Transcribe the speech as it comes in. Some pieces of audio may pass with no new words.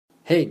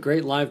Hey,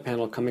 great live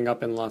panel coming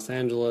up in Los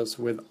Angeles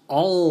with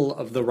all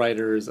of the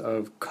writers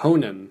of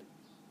Conan.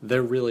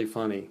 They're really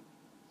funny.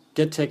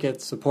 Get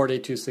tickets, support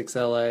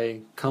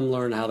 826LA, come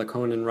learn how the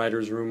Conan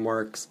Writers Room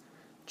works.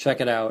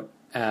 Check it out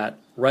at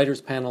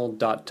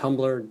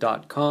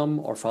writerspanel.tumblr.com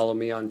or follow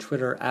me on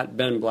Twitter at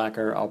Ben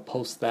Blacker. I'll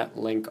post that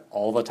link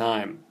all the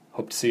time.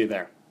 Hope to see you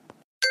there.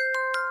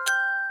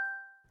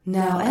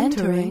 Now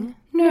entering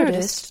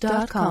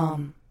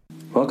Nerdist.com.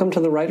 Welcome to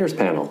the Writers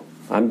Panel.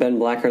 I'm Ben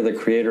Blacker, the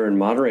creator and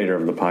moderator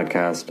of the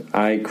podcast.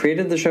 I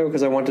created the show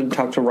because I wanted to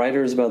talk to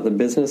writers about the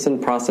business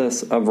and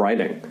process of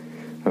writing.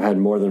 I've had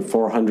more than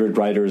 400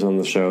 writers on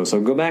the show,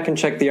 so go back and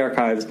check the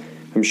archives.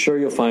 I'm sure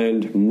you'll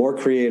find more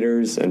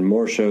creators and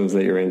more shows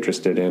that you're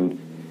interested in.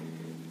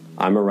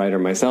 I'm a writer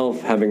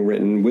myself, having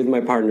written with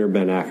my partner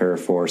Ben Acker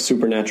for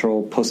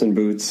Supernatural, Puss in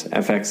Boots,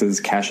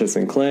 FX's Cassius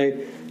and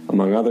Clay,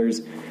 among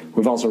others.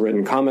 We've also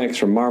written comics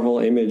from Marvel,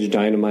 Image,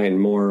 Dynamite, and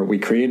more. We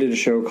created a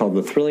show called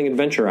The Thrilling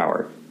Adventure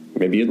Hour.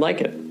 Maybe you'd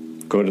like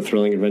it. Go to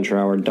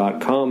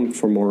thrillingadventurehour.com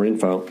for more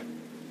info.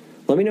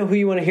 Let me know who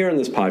you want to hear on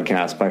this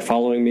podcast by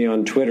following me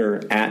on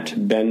Twitter at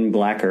Ben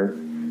Blacker,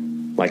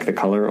 like the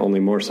color, only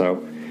more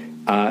so.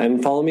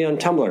 And follow me on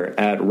Tumblr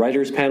at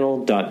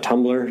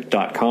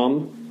writerspanel.tumblr.com.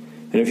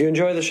 And if you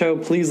enjoy the show,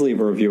 please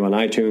leave a review on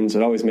iTunes.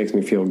 It always makes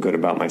me feel good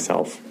about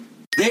myself.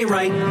 They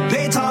write,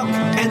 they talk,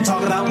 and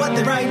talk about what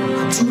they write.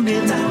 Tune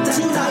in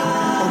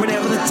tonight, or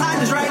whenever the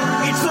time is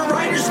right. It's the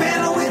Writers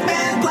Panel with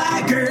Ben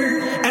Blacker,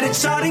 and it's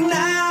starting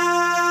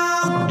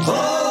now.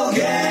 Oh,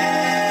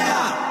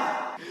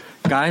 yeah!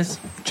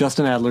 Guys,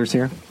 Justin Adler's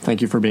here.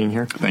 Thank you for being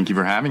here. Thank you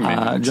for having me.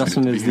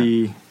 Justin is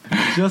the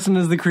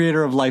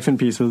creator of Life in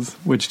Pieces,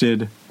 which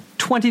did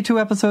 22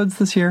 episodes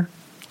this year,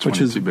 which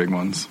is big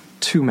ones.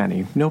 Too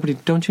many.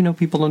 Don't you know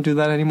people don't do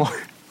that anymore?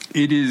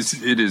 It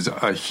is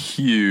a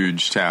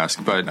huge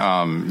task, but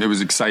it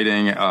was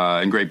exciting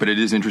and great. But it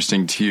is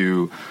interesting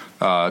to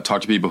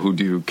talk to people who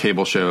do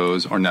cable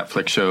shows or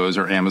Netflix shows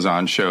or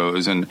Amazon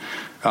shows. And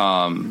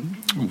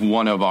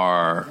one of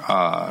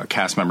our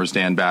cast members,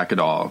 Dan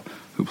Bacadal,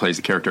 who plays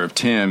the character of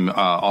Tim,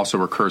 also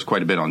recurs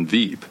quite a bit on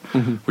Veep,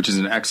 which is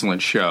an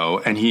excellent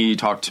show. And he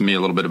talked to me a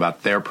little bit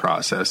about their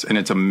process. And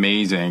it's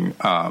amazing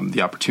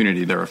the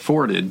opportunity they're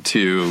afforded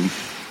to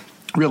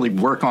really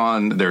work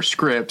on their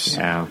scripts,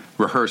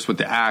 rehearse with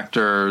the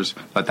actors,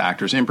 let the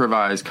actors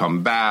improvise,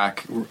 come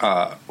back.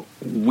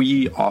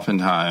 We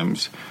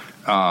oftentimes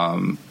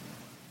don't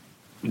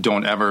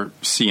ever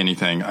see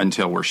anything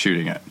until we're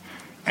shooting it.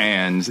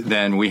 And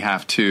then we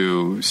have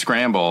to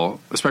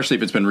scramble, especially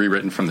if it's been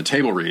rewritten from the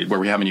table read, where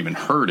we haven't even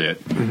heard it.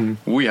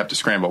 We have to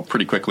scramble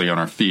pretty quickly on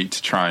our feet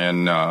to try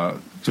and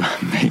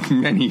make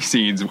many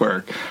scenes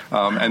work.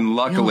 And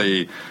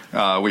luckily,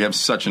 we have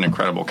such an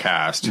incredible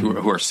cast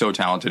who are so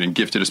talented and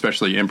gifted,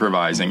 especially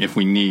improvising. If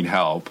we need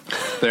help,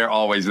 they're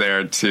always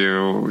there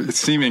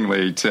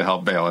seemingly to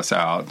help bail us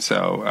out.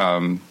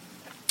 So,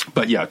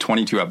 but yeah,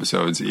 22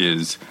 episodes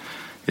is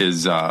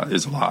a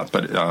lot,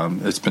 but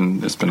it's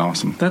been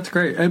awesome. That's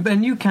great.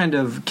 And you kind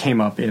of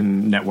came up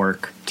in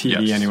network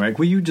TV anyway.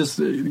 Will you just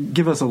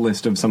give us a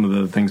list of some of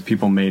the things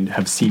people may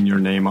have seen your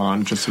name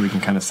on, just so we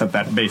can kind of set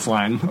that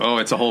baseline? Oh,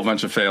 it's a whole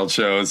bunch of failed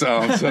shows,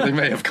 so they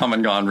may have come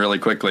and gone really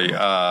quickly.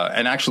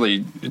 And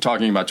actually,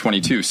 talking about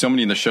 22, so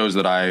many of the shows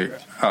that I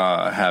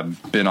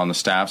have been on the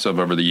staffs of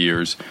over the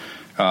years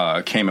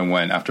came and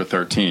went after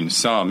 13,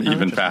 some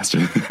even faster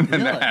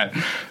than that.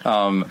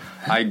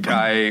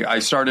 I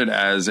started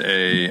as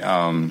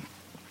an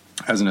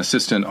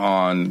assistant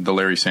on the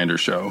Larry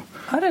Sanders Show.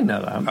 I didn't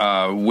know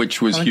that.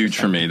 Which was huge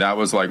for me. That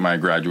was like my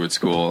graduate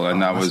school,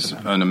 and that was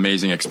an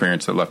amazing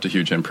experience that left a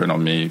huge imprint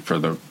on me for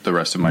the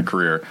rest of my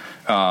career.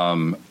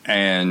 And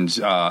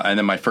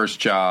then my first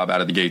job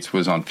out of the gates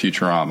was on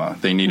Futurama.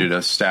 They needed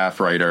a staff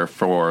writer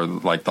for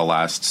like the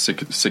last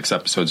six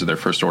episodes of their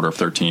first Order of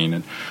 13,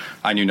 and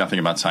I knew nothing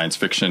about science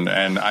fiction,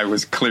 and I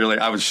was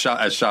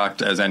as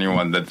shocked as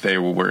anyone that they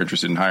were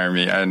interested in hiring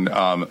me. And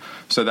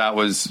so that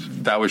was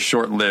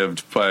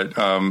short-lived, but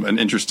an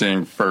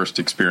interesting first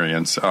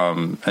experience,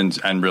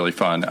 and really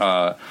fun.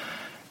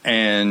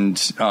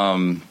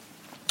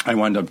 I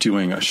wound up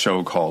doing a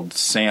show called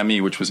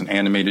Sammy, which was an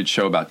animated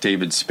show about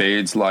David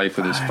Spade's life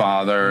with his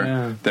father.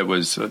 Yeah. That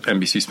was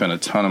NBC spent a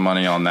ton of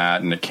money on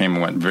that, and it came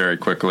and went very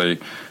quickly.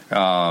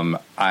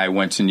 I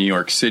went to New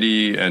York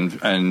City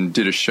and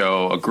did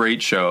a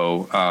great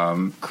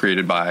show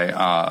created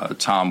by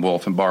Tom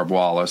Wolfe and Barb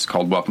Wallace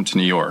called Welcome to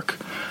New York.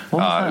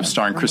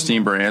 Starring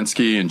Christine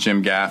Baranski and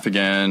Jim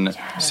Gaffigan,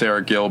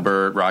 Sarah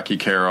Gilbert, Rocky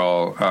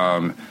Carroll.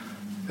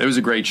 It was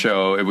a great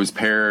show. It was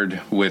paired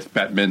with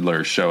Bette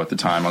Midler's show at the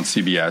time on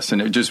CBS, and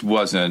it just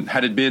wasn't.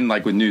 Had it been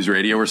like with News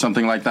Radio or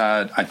something like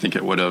that, I think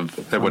it would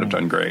have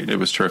done great. It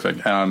was terrific.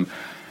 And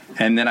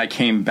then I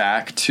came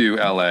back to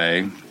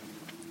LA.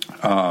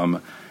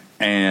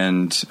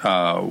 And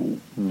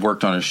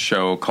worked on a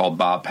show called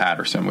Bob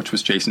Patterson, which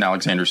was Jason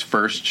Alexander's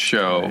first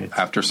show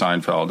after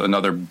Seinfeld.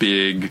 Another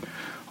big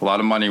A lot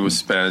of money was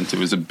spent. It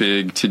was a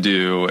big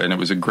to-do, and it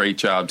was a great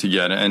job to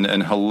get,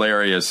 and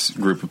hilarious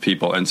group of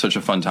people, and such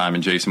a fun time,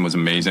 and Jason was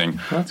amazing.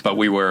 But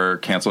we were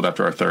canceled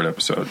after our third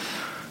episode.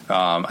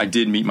 I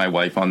did meet my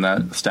wife on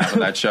that staff of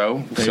that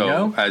show.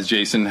 So, as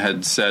Jason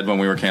had said when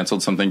we were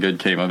canceled, something good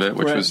came of it,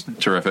 which was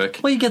terrific.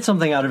 Well, you get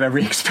something out of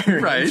every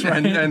experience,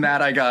 right? And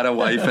that I got a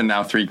wife and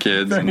now 3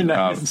 kids. Very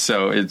nice.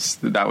 So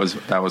that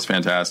was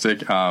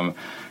fantastic.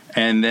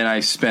 And then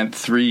I spent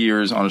 3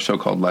 years on a show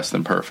called Less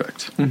Than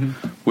Perfect,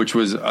 which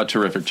was a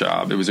terrific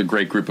job. It was a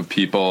great group of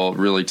people,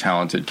 really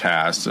talented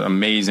cast,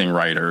 amazing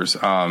writers.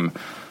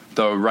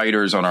 The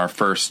writers on our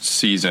first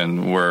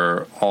season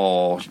were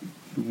all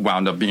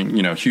wound up being,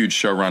 huge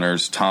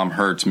showrunners. Tom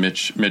Hertz,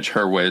 Mitch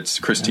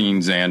Hurwitz, Christine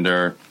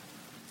Zander.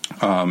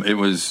 It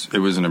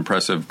was an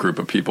impressive group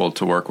of people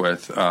to work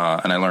with,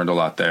 and I learned a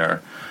lot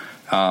there.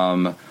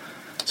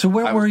 So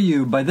where were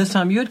you? By this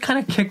time, you had kind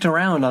of kicked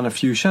around on a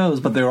few shows,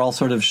 but they were all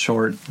sort of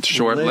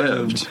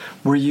short-lived.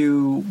 Were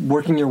you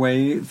working your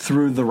way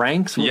through the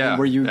ranks?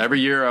 Were you every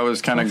year I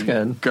was kind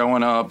of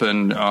going up,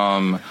 and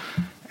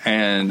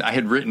I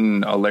had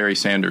written a Larry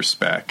Sanders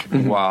spec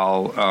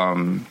while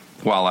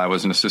I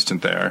was an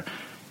assistant there.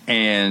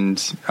 And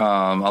a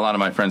lot of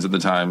my friends at the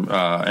time,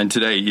 and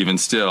today even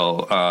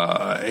still,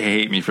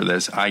 hate me for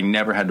this. I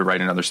never had to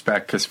write another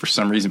spec because for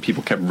some reason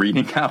people kept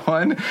reading that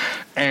one.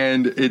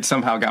 And it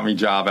somehow got me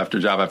job after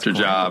job after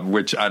job,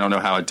 which I don't know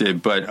how it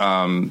did. But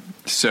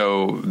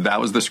so that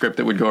was the script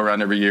that would go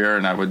around every year,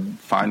 and I would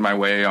find my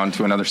way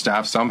onto another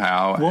staff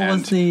somehow. What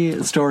was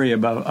the story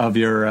of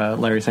your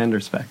Larry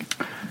Sanders spec?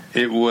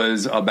 It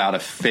was about a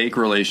fake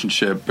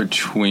relationship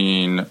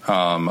between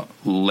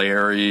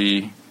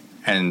Larry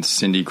and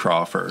Cindy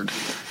Crawford,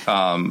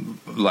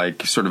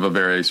 like sort of a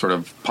very sort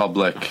of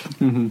public,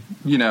 I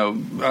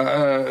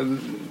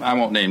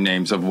won't name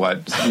names of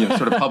what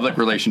sort of public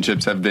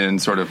relationships have been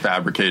sort of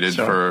fabricated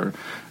for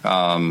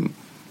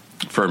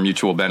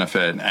mutual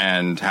benefit,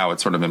 and how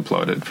it sort of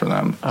imploded for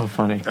them. Oh,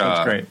 funny!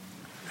 That's great.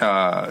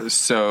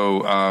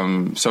 So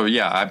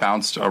I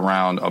bounced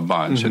around a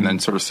bunch, and then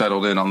sort of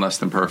settled in on Less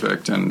Than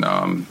Perfect,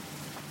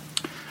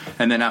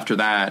 and then after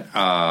that,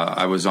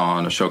 I was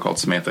on a show called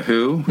Samantha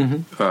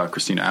Who,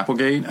 Christina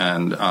Applegate,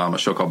 and a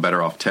show called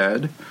Better Off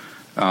Ted.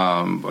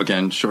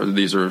 Again,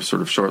 these are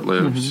sort of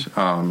short-lived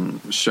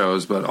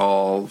shows, but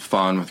all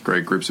fun with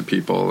great groups of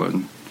people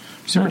and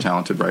super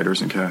talented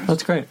writers and cast.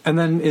 That's great. And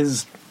then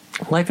is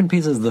Life in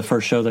Pieces the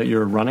first show that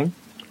you're running?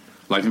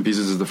 Life in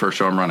Pieces is the first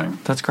show I'm running.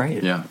 That's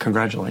great. Yeah.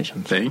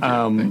 Congratulations. Thank you.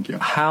 Thank you.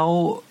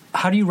 How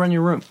do you run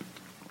your room?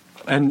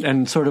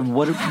 And sort of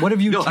what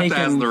have you You'll taken? You'll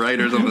have to ask the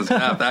writers on the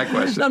staff that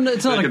question. No,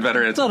 it's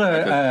not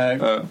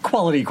a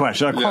quality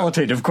question, a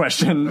qualitative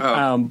question.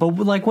 But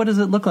what does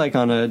it look like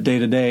on a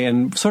day-to-day?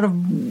 And sort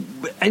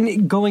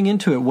of going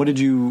into it, what did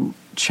you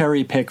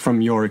cherry pick from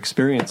your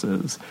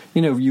experiences?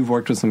 You've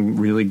worked with some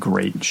really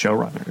great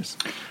showrunners.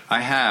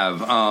 I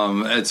have.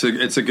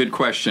 It's a good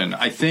question.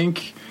 I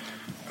think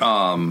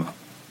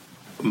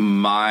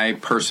my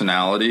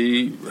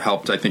personality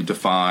helped, I think,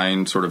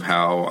 define sort of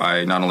how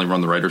I not only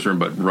run the writer's room,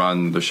 but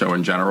run the show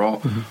in general,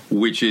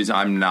 which is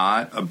I'm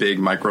not a big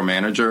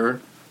micromanager,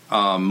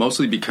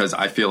 mostly because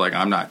I feel like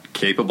I'm not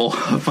capable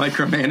of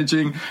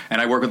micromanaging,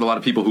 and I work with a lot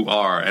of people who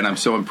are, and I'm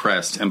so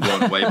impressed and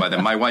blown away by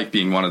them, my wife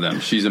being one of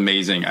them. She's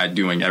amazing at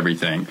doing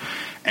everything.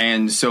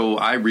 And so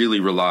I really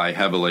rely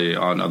heavily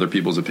on other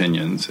people's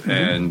opinions,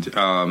 and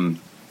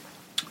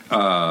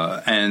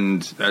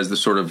as the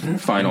sort of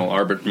final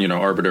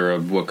arbiter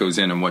of what goes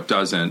in and what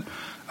doesn't,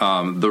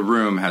 the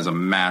room has a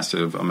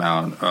massive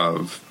amount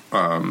of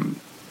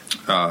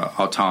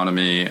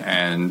autonomy,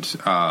 and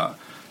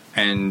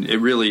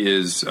it really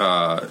is.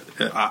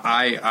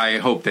 I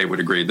hope they would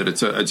agree that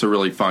it's a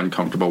really fun,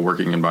 comfortable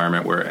working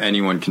environment where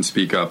anyone can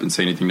speak up and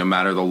say anything, no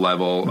matter the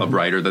level of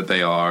writer that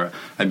they are.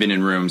 I've been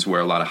in rooms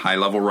where a lot of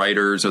high-level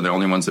writers are the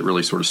only ones that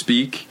really sort of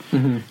speak,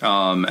 and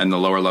the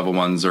lower-level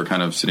ones are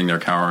kind of sitting there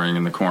cowering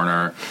in the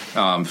corner.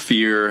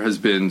 Fear has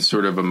been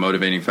sort of a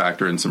motivating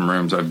factor in some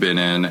rooms I've been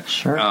in.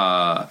 Sure.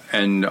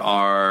 And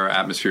our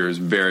atmosphere is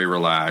very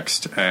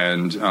relaxed,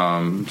 and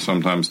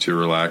sometimes too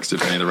relaxed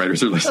if any of the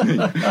writers are listening.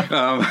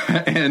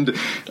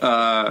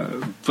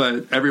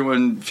 But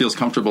everyone feels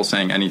comfortable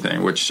saying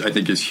anything, which I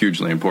think is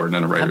hugely important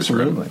in a writer's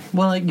room.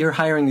 Well, you're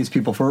hiring these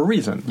people for a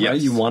reason, right?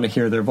 You want to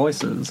hear their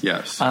voices.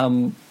 Yes.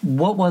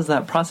 What was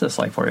that process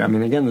like for you? I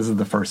mean, again, this is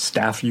the first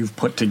staff you've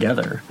put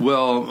together.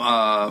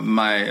 Well,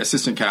 my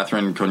assistant,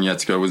 Catherine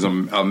Konietzka, was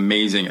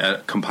amazing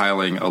at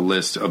compiling a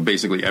list of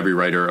basically every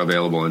writer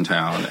available in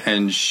town.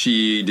 And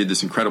she did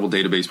this incredible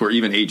database where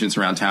even agents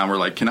around town were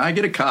like, can I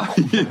get a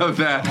copy of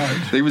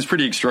that? It was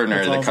pretty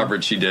extraordinary, the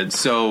coverage she did.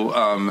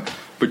 So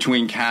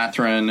between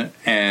Catherine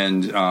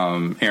and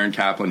Aaron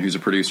Kaplan, who's a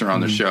producer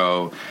on the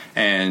show,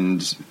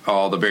 and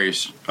all the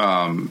various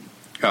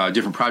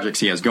different projects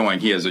he has going,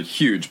 he has a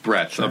huge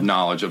breadth of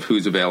knowledge of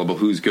who's available,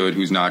 who's good,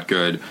 who's not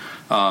good.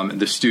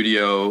 The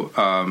studio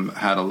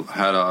had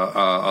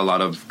a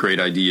lot of great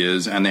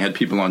ideas, and they had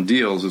people on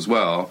deals as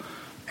well.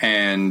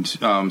 And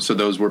so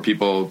those were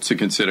people to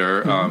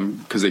consider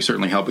because they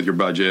certainly help with your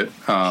budget.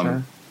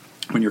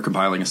 when you're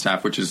compiling a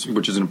staff, which is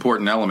an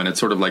important element. It's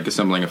sort of like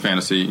assembling a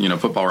fantasy,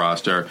 football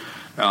roster.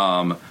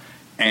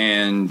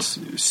 And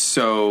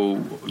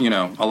so,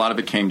 a lot of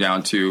it came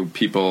down to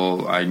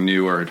people I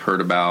knew or had heard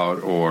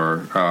about,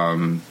 or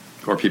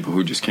people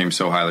who just came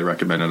so highly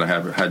recommended I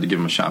had to give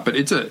them a shot. But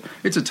it's a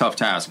tough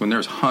task when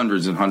there's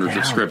hundreds and hundreds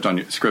of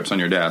scripts on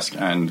your desk,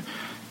 and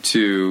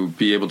to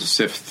be able to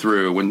sift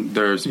through when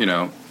there's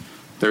a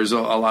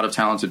lot of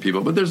talented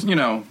people, but there's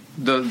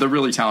the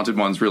really talented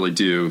ones really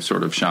do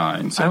sort of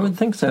shine. So. I would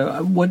think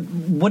so.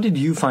 What did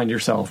you find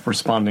yourself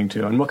responding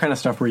to, and what kind of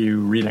stuff were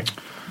you reading?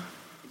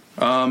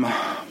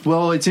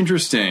 Well, it's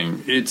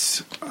interesting.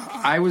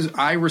 I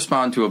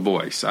respond to a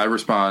voice. I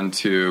respond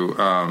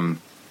to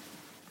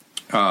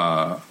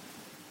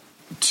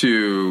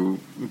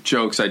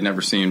jokes I'd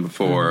never seen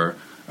before.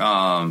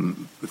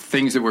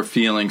 Things that we're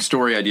feeling,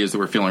 story ideas that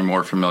we're feeling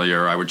more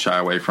familiar. I would shy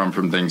away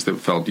from things that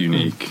felt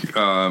unique.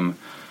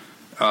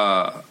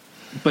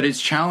 But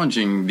it's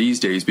challenging these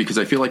days because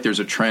I feel like there's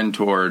a trend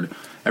toward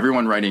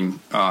everyone writing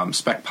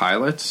spec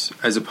pilots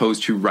as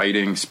opposed to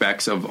writing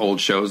specs of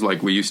old shows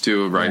like we used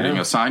to, writing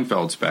a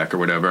Seinfeld spec or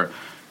whatever.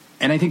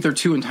 And I think they're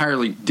two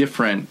entirely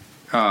different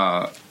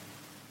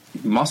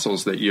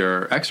muscles that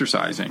you're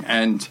exercising.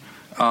 And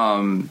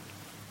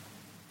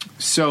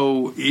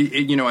so,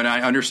 and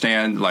I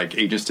understand, like,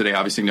 agents today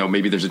obviously know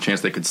maybe there's a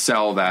chance they could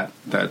sell that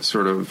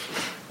sort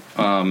of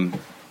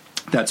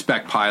that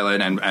spec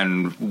pilot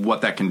and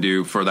what that can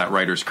do for that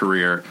writer's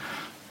career.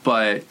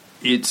 But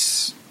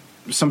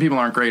some people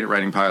aren't great at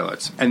writing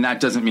pilots, and that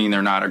doesn't mean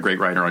they're not a great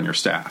writer on your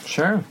staff.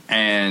 Sure.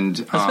 And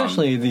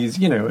especially these,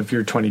 if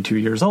you're 22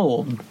 years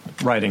old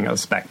writing a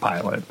spec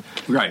pilot.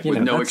 Right,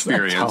 with no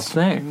experience. That's a tough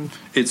thing.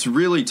 It's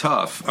really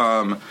tough.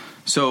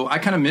 So I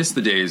kind of miss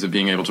the days of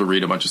being able to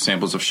read a bunch of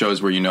samples of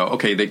shows where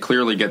okay, they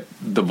clearly get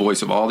the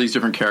voice of all these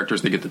different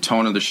characters, they get the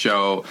tone of the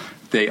show,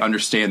 they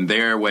understand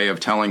their way of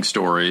telling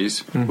stories,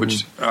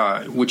 which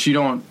you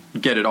don't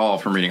get at all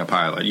from reading a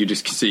pilot. You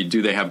just see,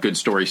 do they have good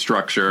story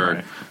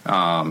structure?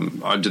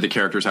 Right. Do the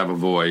characters have a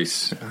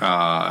voice?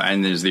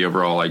 And is the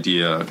overall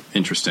idea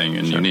interesting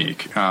and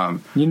unique?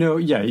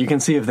 You can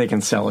see if they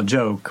can sell a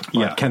joke,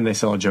 but can they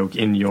sell a joke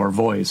in your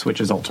voice, which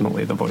is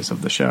ultimately the voice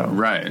of the show?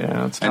 Right.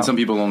 Yeah, and some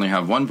people only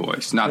have one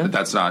voice. Not that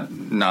that's not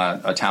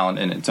a talent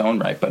in its own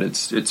right, but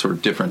it's sort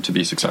of different to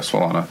be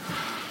successful on a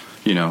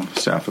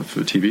staff of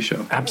a TV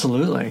show.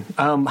 Absolutely.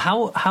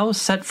 How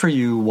set for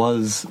you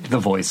was the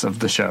voice of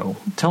the show?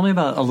 Tell me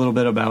a little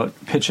bit about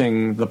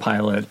pitching the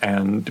pilot,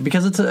 and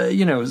because it's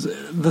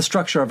the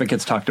structure of it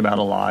gets talked about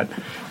a lot.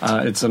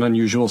 It's an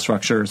unusual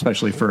structure,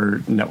 especially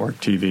for network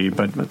TV,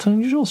 but it's an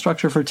unusual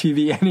structure for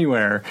TV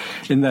anywhere,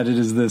 in that it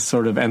is this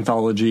sort of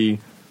anthology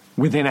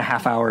within a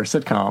half-hour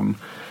sitcom.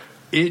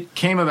 It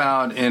came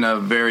about in a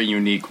very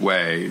unique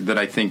way that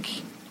I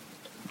think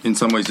in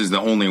some ways is the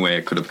only way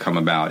it could have come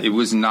about. It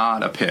was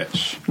not a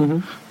pitch.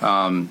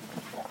 Mm-hmm.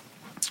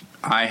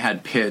 I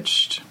had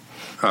pitched,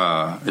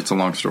 it's a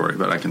long story,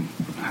 but I can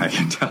tell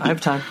you. I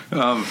have time.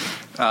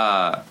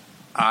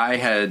 I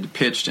had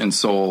pitched and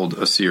sold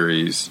a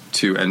series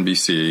to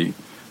NBC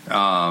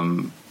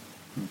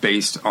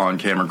based on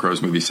Cameron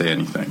Crowe's movie Say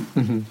Anything.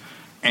 Mm-hmm.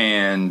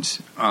 And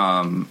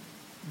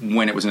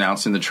when it was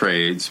announced in the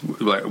trades,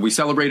 we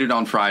celebrated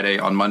on Friday.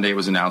 On Monday it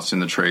was announced in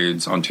the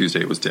trades. On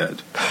Tuesday it was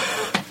dead.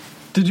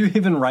 Did you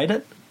even write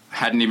it?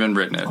 Hadn't even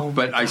written it.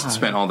 But I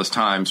spent all this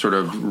time sort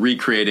of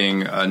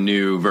recreating a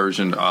new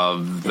version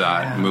of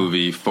that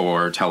movie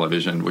for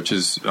television, which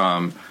is... do you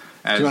want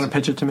to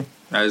pitch it to me?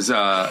 It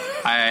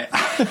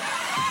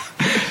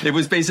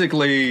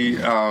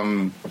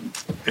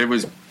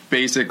was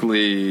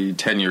basically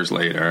 10 years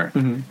later.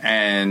 Mm-hmm.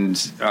 And...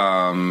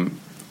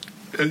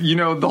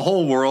 the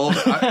whole world,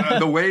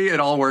 the way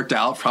it all worked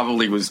out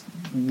probably was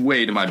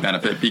way to my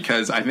benefit,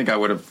 because I think I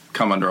would have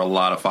come under a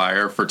lot of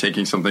fire for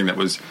taking something that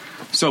was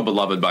so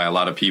beloved by a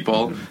lot of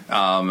people,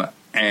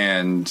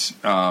 and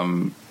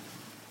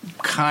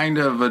kind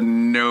of a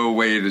no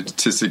way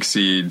to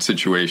succeed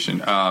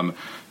situation.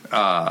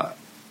 But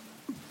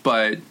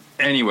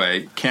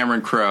anyway,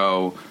 Cameron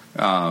Crowe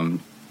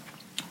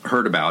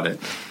heard about it.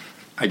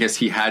 I guess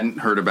he hadn't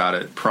heard about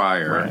it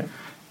prior. Right.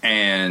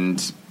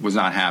 And was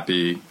not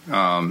happy,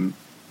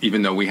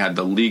 even though we had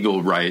the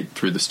legal right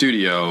through the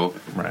studio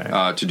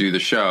to do the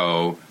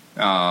show.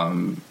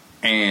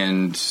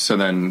 And so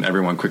then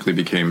everyone quickly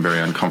became very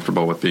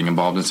uncomfortable with being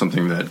involved in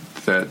something that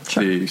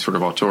the sort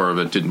of auteur of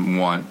it didn't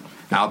want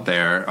out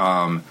there.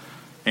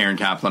 Aaron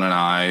Kaplan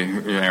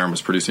and Aaron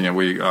was producing it.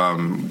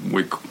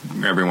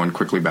 Everyone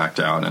quickly backed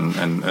out,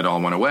 and it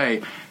all went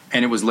away.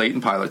 And it was late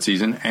in pilot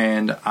season,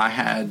 and I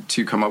had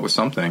to come up with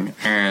something.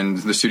 And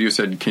the studio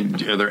said,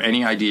 are there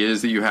any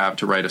ideas that you have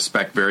to write a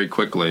spec very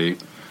quickly?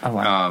 Oh,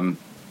 wow.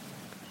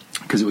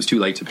 Because it was too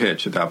late to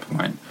pitch at that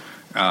point.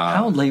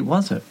 How late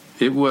was it?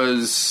 It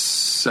was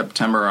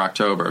September or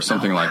October,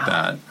 something like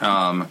that.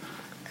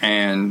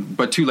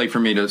 But too late for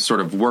me to sort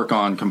of work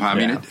on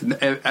compiling. I mean,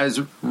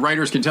 as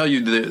writers can tell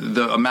you,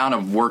 the amount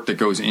of work that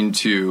goes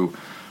into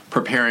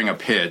preparing a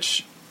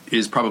pitch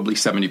is probably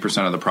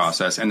 70% of the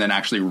process, and then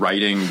actually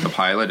writing the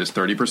pilot is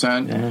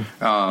 30%. Yeah.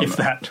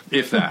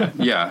 If that,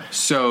 yeah.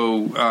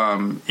 So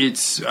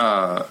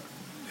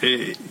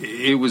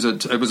it was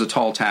a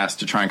tall task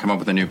to try and come up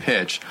with a new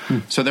pitch.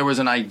 So there was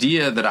an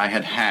idea that I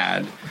had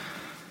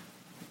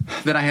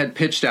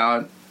pitched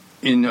out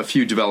in a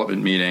few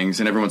development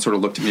meetings, and everyone sort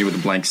of looked at me with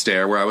a blank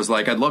stare, where I was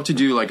like, I'd love to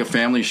do like a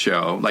family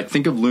show. Like,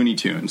 think of Looney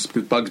Tunes.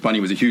 Bugs Bunny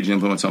was a huge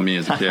influence on me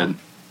as a kid.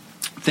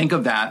 Think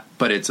of that,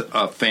 but it's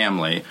a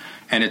family,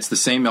 and it's the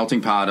same melting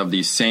pot of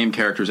these same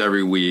characters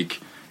every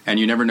week, and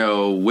you never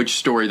know which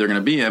story they're going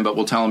to be in, but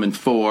we'll tell them in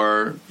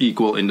 4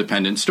 equal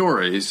independent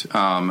stories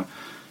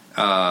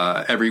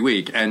every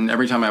week. And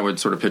every time I would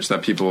sort of pitch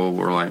that, people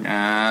were like,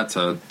 that's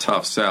a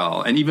tough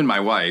sell. And even my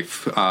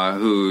wife,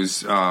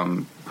 who's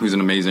an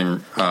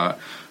amazing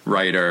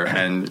writer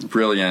and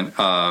brilliant,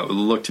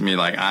 looked at me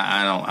like,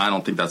 I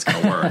don't think that's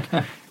going to work.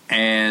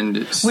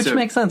 And which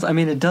makes sense. I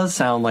mean, it does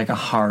sound like a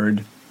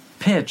hard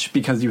pitch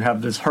because you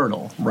have this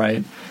hurdle,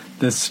 right?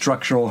 This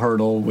structural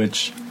hurdle,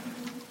 which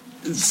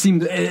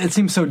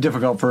seems so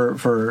difficult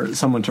for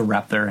someone to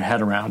wrap their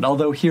head around.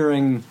 Although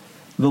hearing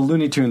the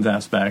Looney Tunes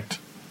aspect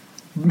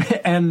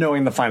and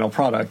knowing the final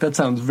product, that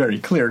sounds very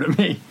clear to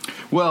me.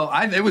 Well,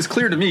 it was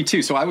clear to me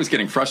too, so I was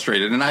getting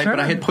frustrated, but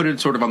I had put it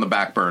sort of on the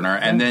back burner,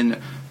 and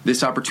then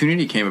this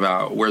opportunity came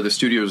about where the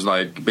studio was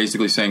like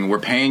basically saying, we're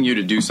paying you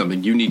to do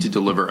something, you need to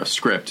deliver a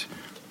script.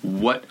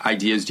 What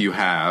ideas do you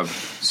have?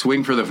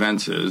 Swing for the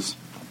fences.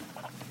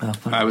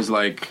 I was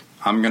like,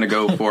 I'm going to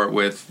go for it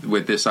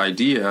with this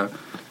idea,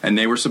 and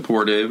they were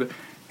supportive,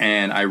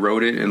 and I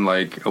wrote it in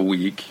like a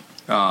week.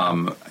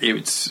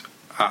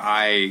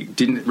 I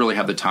didn't really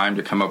have the time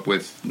to come up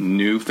with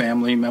new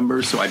family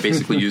members, so I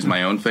basically used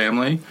my own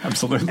family.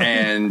 Absolutely.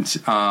 And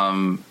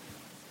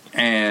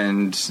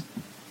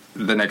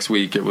the next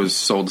week it was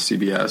sold to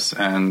CBS,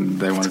 and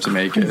they wanted to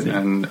make it.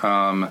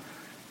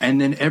 And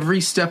then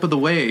every step of the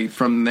way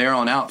from there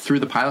on out through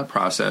the pilot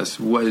process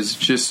was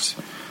just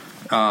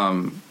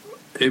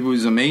it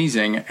was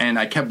amazing. And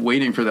I kept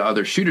waiting for the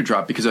other shoe to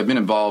drop because I've been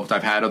involved.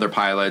 I've had other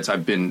pilots.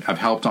 I've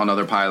helped on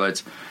other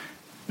pilots.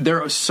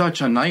 They're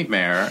such a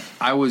nightmare.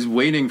 I was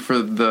waiting for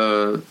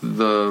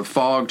the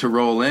fog to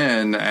roll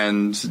in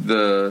and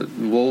the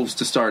wolves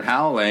to start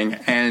howling,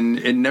 and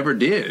it never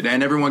did.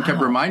 And everyone kept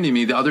reminding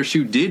me the other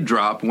shoe did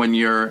drop when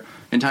your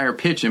entire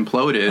pitch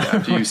imploded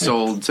after you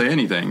sold to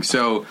anything.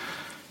 So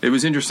it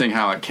was interesting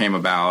how it came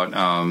about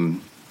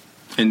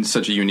in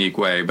such a unique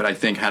way. But I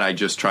think had I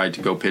just tried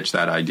to go pitch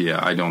that idea,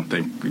 I don't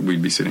think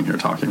we'd be sitting here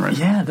talking right now.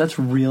 Yeah, that's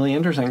really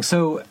interesting.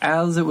 So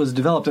as it was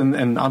developed,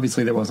 and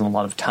obviously there wasn't a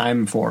lot of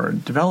time for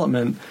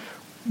development,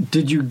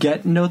 did you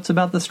get notes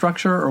about the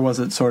structure, or was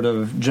it sort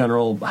of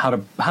general how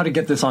to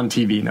get this on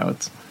TV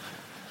notes?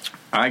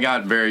 I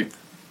got very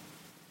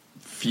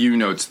few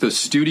notes. The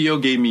studio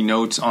gave me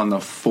notes on the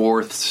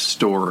 4th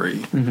story.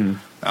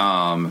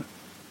 Mm-hmm.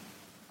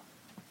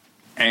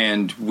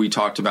 And we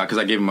talked about, because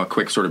I gave him a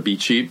quick sort of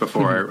beat sheet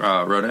before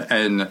I wrote it,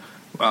 and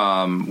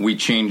we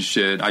changed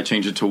it. I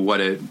changed it to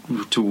what it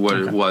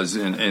was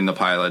in the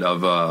pilot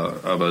of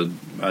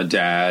a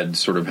dad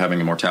sort of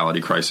having a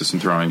mortality crisis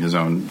and throwing his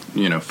own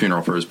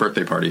funeral for his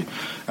birthday party.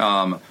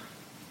 And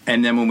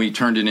then when we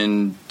turned it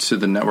into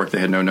the network, they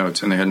had no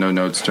notes, and they had no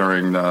notes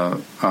during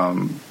the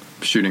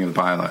shooting of the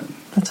pilot.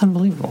 That's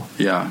unbelievable.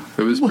 Yeah,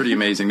 it was pretty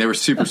amazing. They were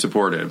super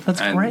supportive. That's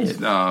great.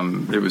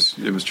 It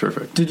was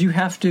terrific. Did you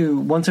have to,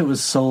 once it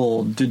was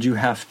sold,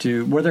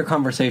 were there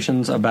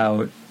conversations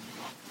about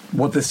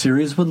what the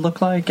series would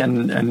look like?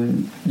 And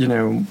in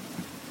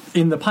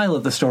the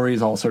pilot, the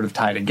stories all sort of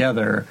tie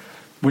together,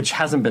 which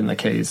hasn't been the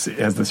case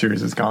as the series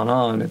has gone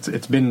on.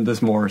 It's been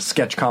this more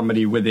sketch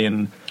comedy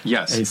within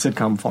a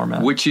sitcom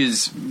format. Which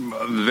is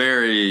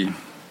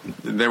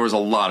there was a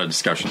lot of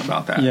discussion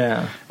about that.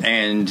 Yeah.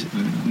 And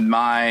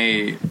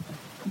I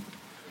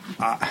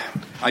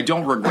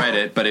don't regret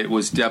it, but it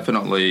was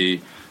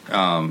definitely,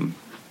 I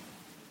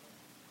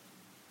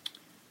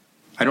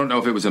don't know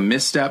if it was a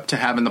misstep to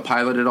having the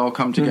pilot at all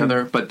come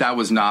together, but that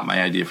was not my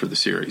idea for the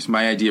series.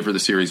 My idea for the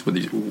series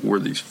were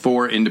these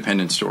 4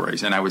 independent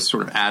stories, and I was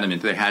sort of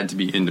adamant they had to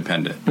be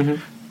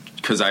independent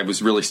because I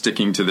was really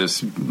sticking to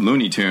this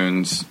Looney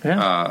Tunes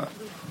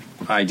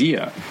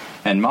idea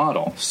and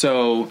model.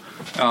 So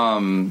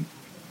then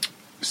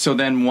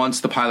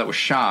once the pilot was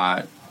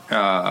shot,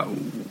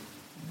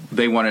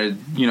 they wanted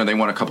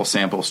a couple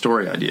sample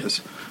story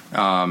ideas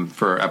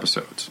for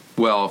episodes.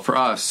 Well, for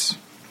us,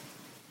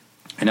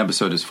 an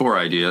episode is 4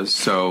 ideas,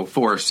 so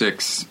 4 or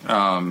 6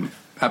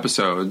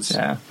 episodes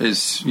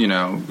is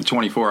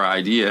 24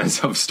 ideas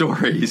of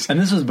stories. And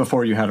this was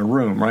before you had a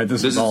room, right?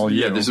 This was all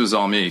you. Yeah, this was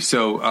all me.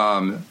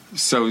 So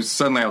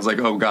suddenly I was like,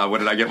 oh God, what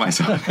did I get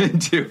myself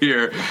into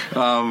here?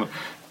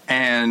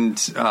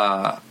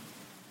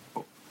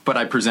 But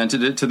I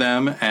presented it to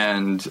them,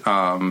 and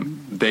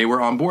they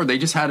were on board. They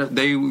just had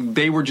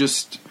they were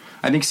just.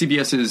 I think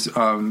CBS's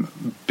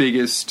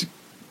biggest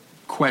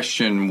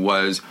question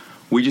was,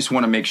 we just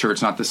want to make sure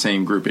it's not the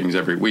same groupings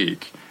every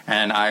week.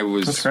 And I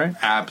was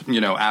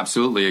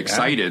absolutely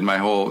excited. My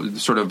whole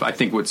sort of, I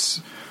think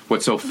what's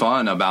what's so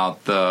fun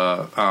about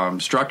the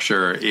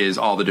structure is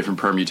all the different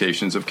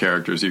permutations of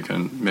characters you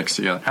can mix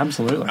together.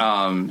 Absolutely.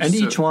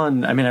 Each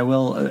one, I mean,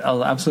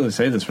 I'll absolutely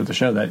say this for the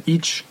show, that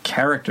each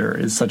character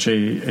is such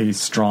a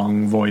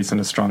strong voice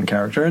and a strong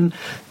character. And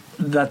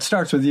that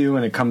starts with you,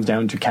 and it comes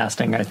down to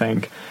casting, I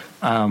think.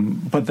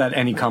 But that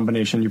any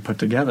combination you put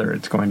together,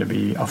 it's going to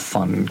be a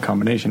fun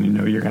combination. You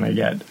know, you're going to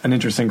get an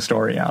interesting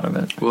story out of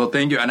it. Well,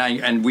 thank you.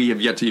 And we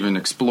have yet to even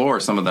explore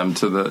some of them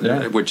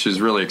which is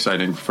really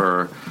exciting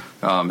for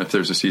if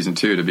there's a season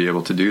 2 to be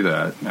able to do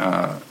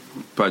that.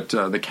 But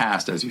the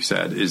cast, as you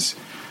said,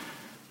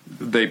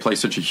 they play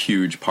such a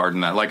huge part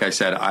in that. Like I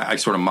said, I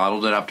sort of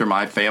modeled it after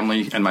my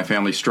family and my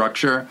family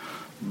structure.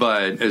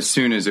 But as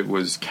soon as it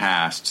was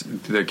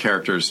cast, the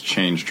characters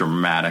changed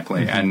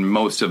dramatically, and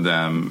most of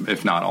them,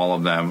 if not all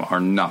of them, are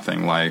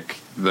nothing like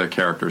the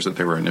characters that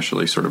they were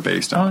initially sort of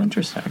based on. Oh,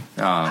 interesting.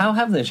 How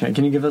have they changed?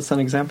 Can you give us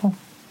an example?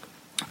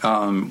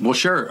 Well,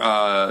 sure.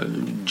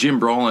 Jim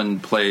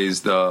Brolin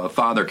plays the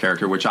father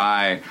character, which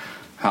I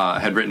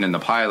had written in the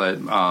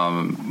pilot,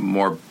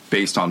 more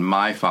based on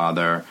my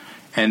father.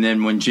 And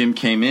then when Jim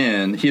came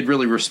in, he had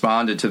really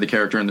responded to the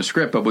character in the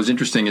script. But what was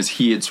interesting is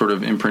he had sort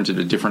of imprinted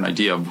a different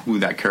idea of who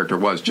that character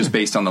was, just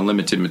based on the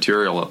limited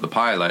material of the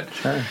pilot.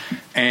 Sure.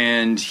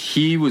 And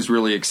he was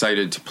really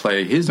excited to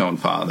play his own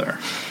father.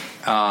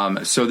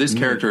 So this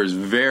character is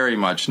very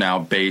much now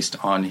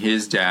based on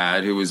his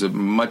dad, who was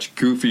much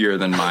goofier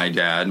than my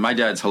dad. My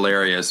dad's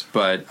hilarious,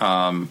 but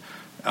in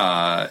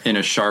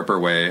a sharper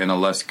way, in a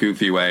less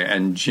goofy way.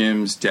 And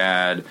Jim's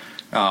dad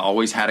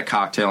always had a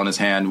cocktail in his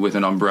hand with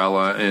an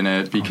umbrella in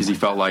it because he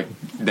felt like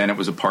then it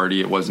was a party,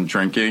 it wasn't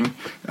drinking.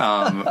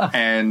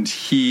 And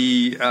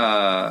he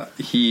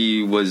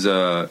was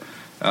an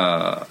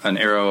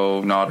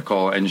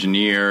aeronautical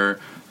engineer,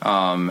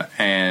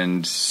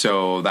 and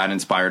so that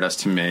inspired us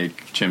to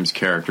make Jim's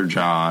character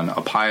John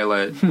a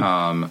pilot.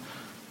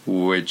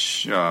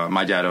 Which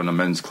my dad owned a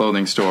men's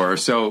clothing store.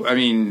 So I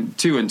mean,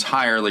 2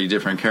 entirely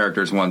different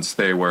characters once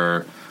they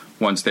were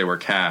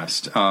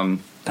cast.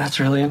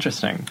 That's really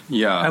interesting.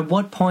 Yeah. At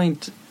what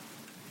point?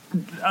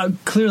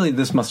 Clearly,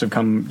 this must have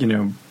come,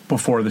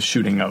 before the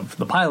shooting of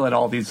the pilot.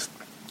 All these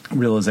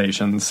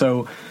realizations.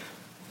 So,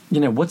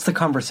 what's the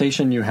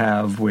conversation you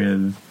have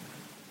with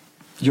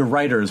your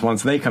writers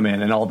once they come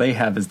in and all they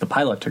have is the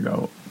pilot to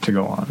go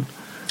on?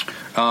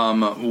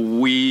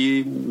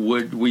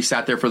 We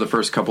sat there for the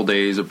first couple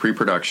days of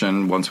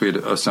pre-production once we had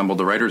assembled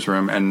the writers'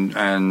 room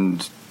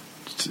and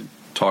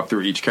talked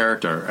through each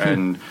character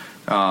and.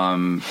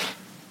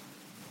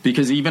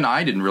 Because even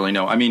I didn't really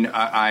know. I mean,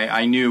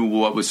 I knew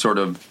what was sort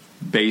of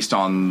based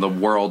on the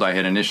world I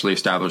had initially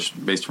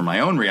established based from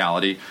my own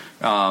reality.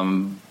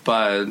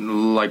 But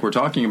like we're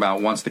talking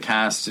about, once the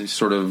cast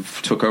sort of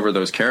took over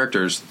those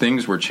characters,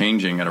 things were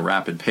changing at a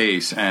rapid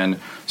pace. And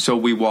so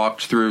we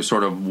walked through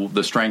sort of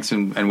the strengths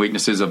and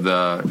weaknesses of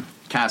the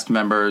cast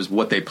members,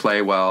 what they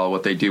play well,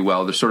 what they do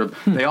well. They're sort of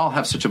they all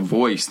have such a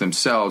voice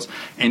themselves,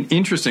 and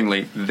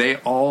interestingly, they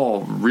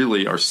all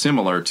really are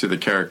similar to the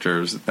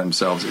characters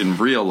themselves in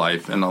real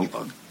life, and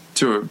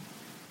to a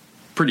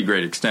pretty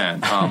great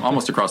extent,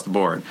 almost across the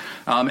board.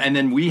 And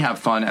then we have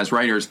fun as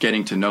writers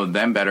getting to know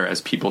them better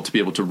as people to be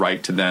able to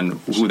write to them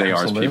who they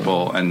are as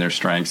people and their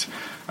strengths.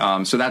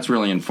 So that's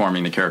really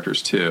informing the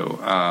characters too.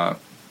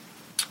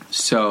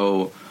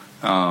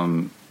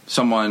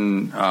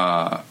 Someone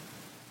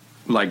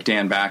like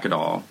Dan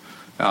Bacadol,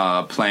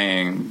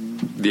 playing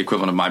the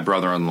equivalent of my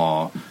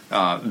brother-in-law,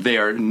 they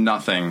are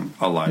nothing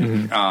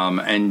alike.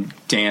 And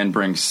Dan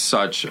brings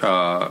such,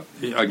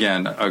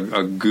 again,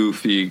 a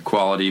goofy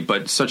quality,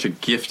 but such a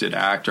gifted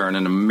actor and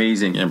an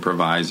amazing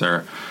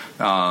improviser,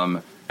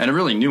 and a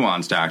really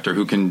nuanced actor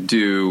who can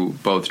do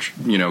both,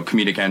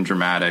 comedic and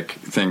dramatic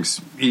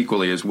things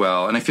equally as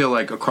well. And I feel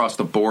like across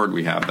the board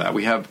we have that.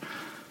 We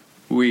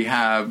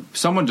have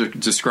someone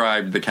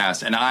described the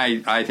cast, and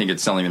I think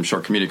it's selling them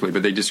short comedically,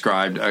 but they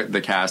described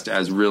the cast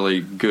as really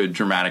good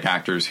dramatic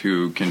actors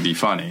who can be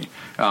funny.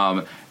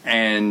 But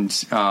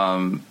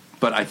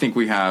I think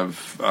we have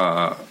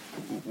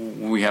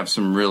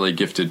some really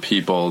gifted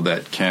people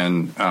that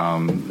can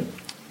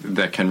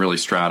really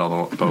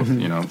straddle both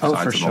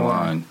sides of the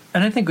line.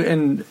 And I think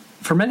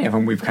for many of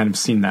them, we've kind of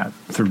seen that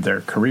through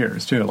their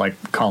careers too,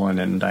 like Colin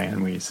and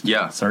Diane Weiss.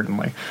 Yeah,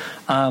 certainly.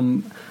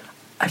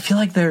 I feel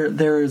like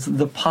there's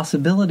the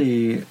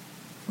possibility,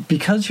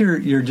 because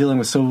you're dealing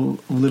with so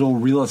little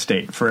real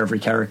estate for every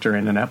character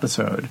in an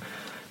episode,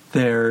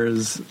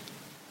 there's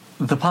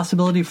the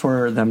possibility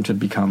for them to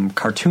become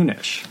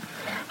cartoonish.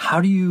 How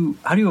do you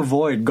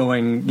avoid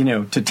going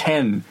to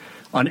 10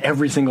 on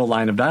every single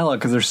line of dialogue,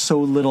 because there's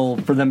so little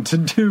for them to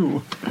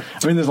do?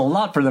 I mean, there's a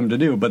lot for them to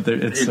do, but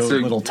it's so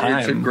little time.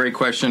 It's a great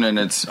question, and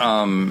it's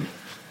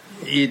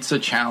a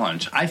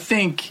challenge. I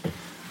think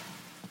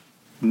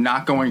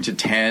not going to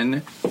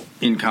 10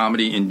 in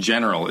comedy in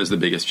general is the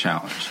biggest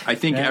challenge. I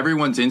think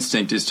everyone's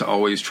instinct is to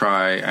always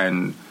try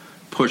and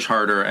push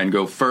harder and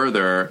go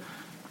further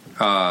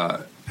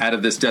out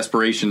of this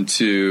desperation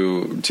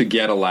to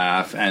get a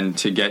laugh and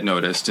to get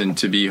noticed and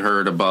to be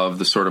heard above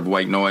the sort of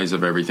white noise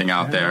of everything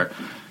out there.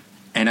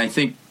 And I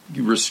think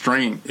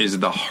restraint is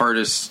the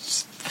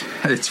hardest.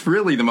 It's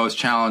really the most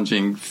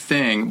challenging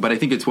thing, but I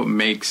think it's what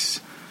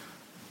makes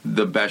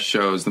the best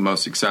shows the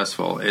most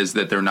successful, is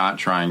that they're not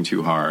trying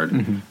too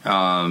hard.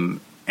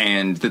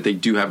 And that they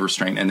do have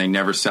restraint, and they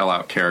never sell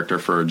out character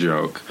for a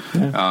joke.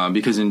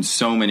 Because in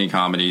so many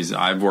comedies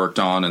I've worked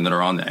on and that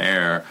are on the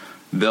air,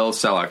 they'll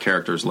sell out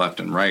characters left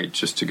and right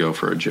just to go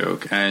for a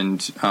joke. And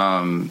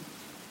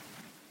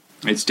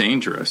it's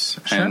dangerous.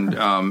 Sure.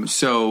 And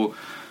so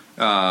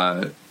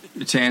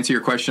to answer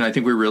your question, I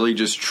think we really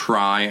just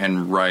try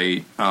and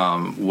write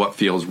what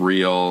feels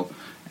real,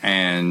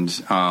 and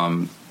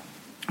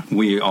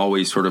we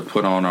always sort of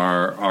put on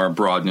our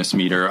broadness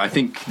meter. I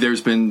think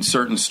there's been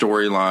certain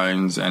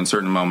storylines and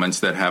certain moments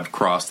that have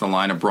crossed the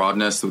line of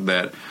broadness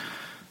that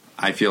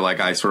I feel like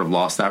I sort of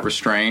lost that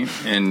restraint.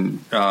 And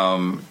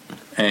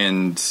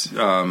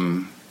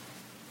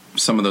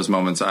some of those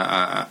moments,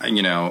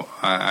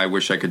 I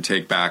wish I could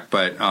take back.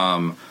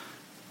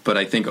 But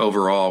I think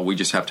overall we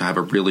just have to have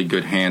a really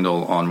good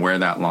handle on where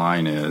that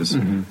line is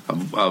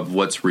of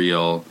what's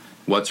real,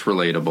 what's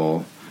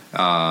relatable,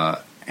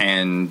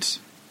 and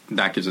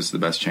that gives us the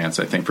best chance,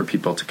 I think, for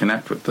people to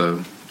connect with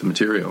the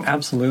material.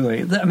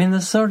 Absolutely. I mean,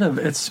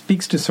 it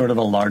speaks to sort of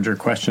a larger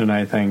question,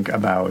 I think,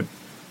 about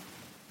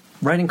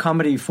writing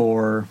comedy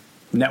for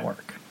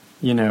network.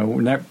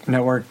 Network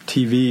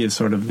TV is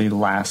sort of the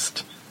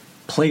last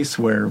place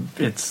where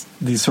it's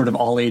these sort of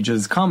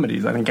all-ages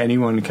comedies. I think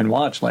anyone can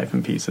watch Life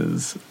in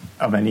Pieces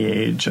of any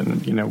age,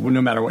 and,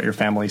 no matter what your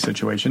family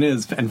situation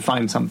is, and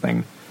find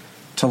something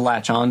to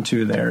latch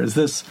onto there. Is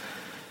this...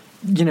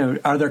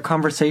 are there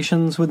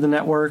conversations with the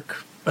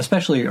network,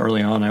 especially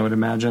early on, I would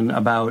imagine,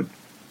 about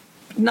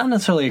not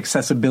necessarily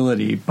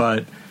accessibility,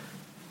 but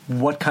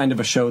what kind of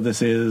a show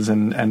this is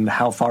and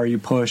how far you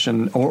push,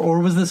 or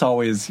was this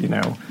always,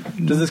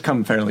 does this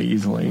come fairly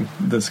easily,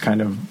 this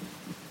kind of,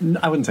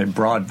 I wouldn't say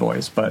broad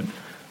voice, but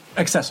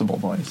accessible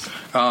voice?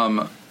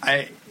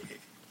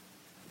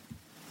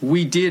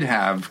 We did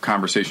have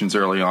conversations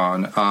early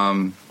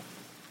on.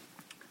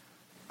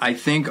 I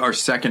think our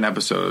second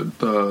episode,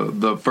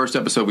 the first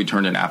episode we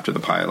turned in after the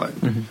pilot,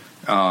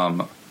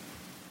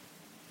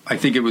 I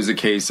think it was a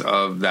case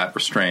of that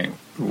restraint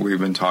we've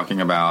been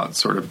talking about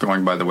sort of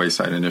going by the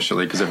wayside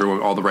initially, because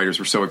all the writers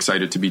were so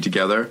excited to be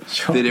together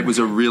that it was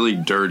a really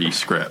dirty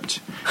script.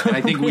 And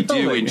I think we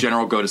do, in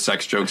general, go to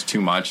sex jokes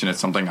too much, and it's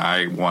something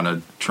I want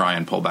to try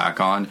and pull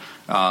back on.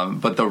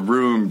 But the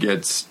room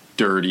gets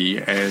dirty,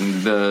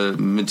 and the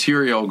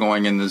material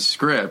going in the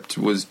script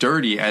was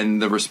dirty,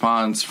 and the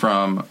response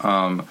from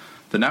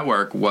the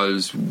network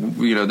was,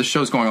 this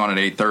show's going on at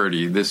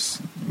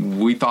 8:30.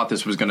 We thought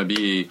this was going to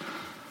be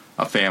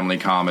a family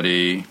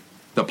comedy.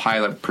 The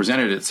pilot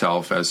presented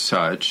itself as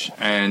such,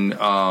 and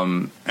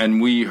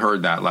we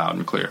heard that loud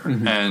and clear.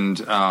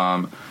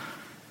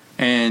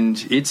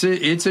 And it's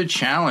a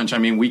challenge. I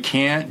mean, we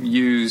can't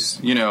use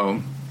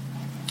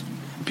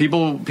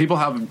people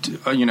have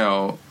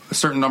a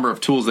certain number of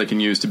tools they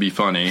can use to be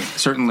funny.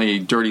 Certainly,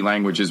 dirty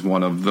language is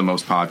one of the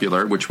most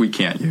popular, which we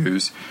can't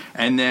use.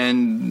 And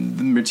then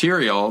the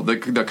material,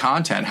 the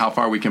content, how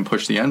far we can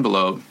push the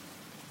envelope,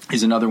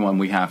 is another one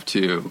we have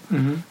to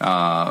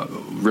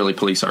really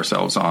police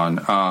ourselves on.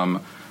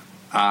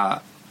 I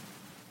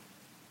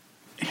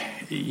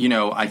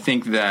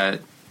think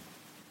that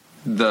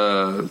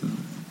the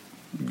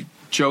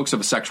jokes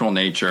of a sexual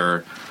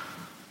nature,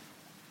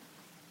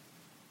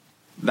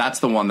 that's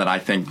the one that I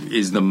think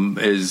is the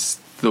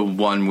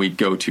one we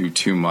go to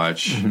too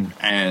much,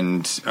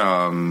 and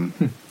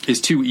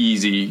is too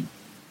easy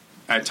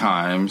at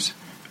times.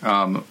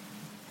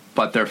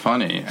 But they're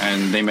funny,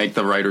 and they make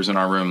the writers in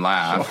our room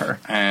laugh, sure.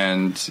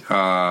 and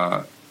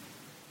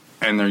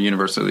they're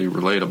universally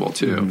relatable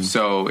too.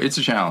 So it's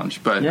a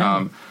challenge, but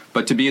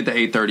but to be at the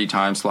 8:30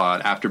 time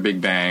slot after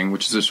Big Bang,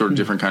 which is a sort of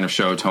different kind of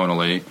show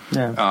tonally,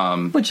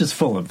 which is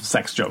full of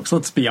sex jokes.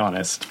 Let's be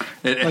honest,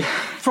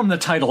 from the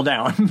title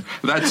down.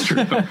 That's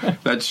true.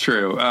 That's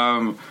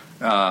true.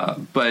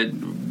 But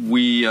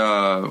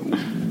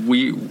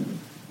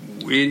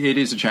it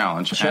is a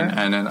challenge, sure.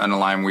 and a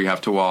line we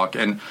have to walk.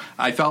 And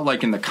I felt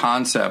like in the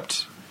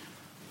concept,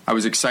 I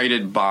was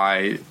excited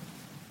by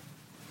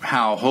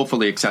how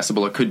hopefully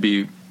accessible it could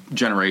be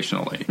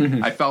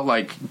generationally. I felt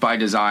like by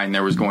design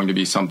there was going to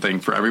be something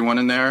for everyone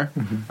in there.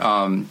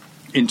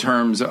 In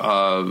terms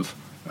of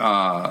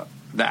the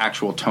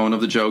actual tone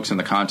of the jokes and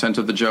the content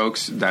of the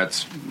jokes,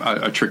 that's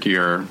a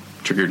trickier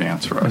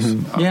dance for us.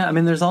 Yeah, I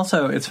mean, there's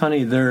also, it's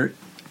funny,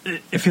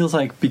 it feels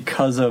like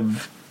because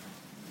of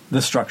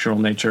the structural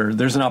nature,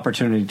 there's an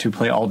opportunity to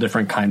play all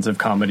different kinds of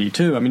comedy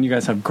too. I mean, you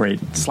guys have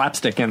great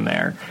slapstick in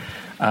there,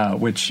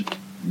 which you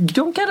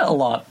don't get a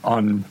lot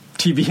on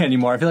TV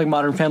anymore. I feel like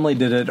Modern Family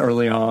did it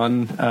early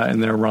on in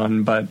their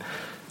run, but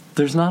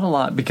there's not a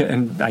lot,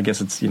 and I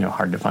guess it's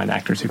hard to find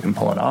actors who can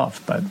pull it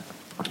off. But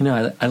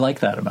I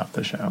like that about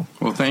the show.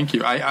 Well, thank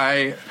you.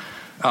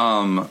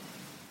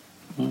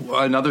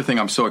 Another thing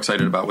I'm so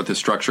excited about with this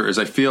structure is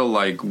I feel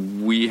like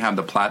we have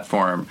the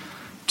platform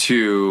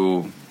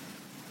to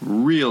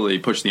really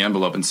push the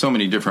envelope in so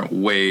many different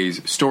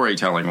ways,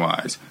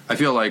 storytelling-wise. I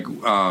feel like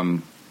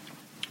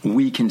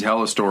we can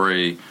tell a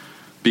story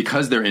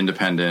because they're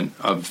independent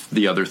of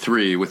the other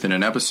three within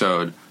an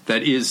episode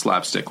that is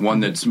slapstick, one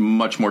that's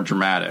much more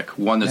dramatic,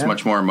 one that's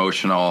much more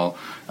emotional,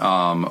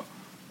 and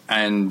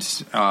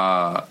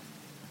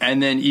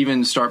then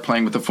even start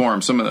playing with the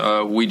form.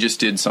 We just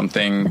did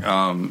something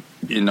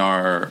in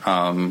our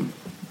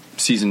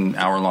season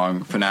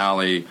hour-long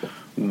finale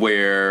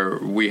where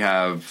we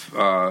have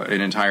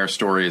an entire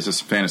story as a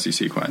fantasy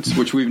sequence,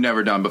 which we've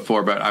never done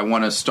before, but I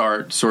want to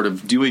start sort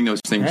of doing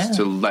those things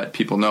to let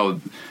people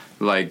know,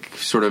 like,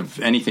 sort of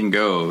anything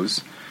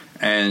goes,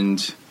 and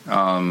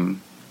the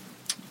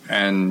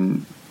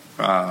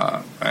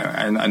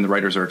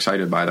writers are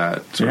excited by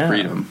that sort of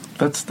freedom.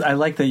 I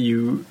like that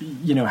you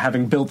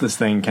having built this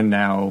thing can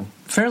now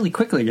fairly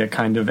quickly get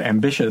kind of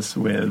ambitious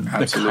with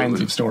the kinds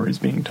of stories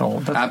being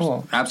told. That's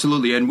cool.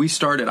 Absolutely. And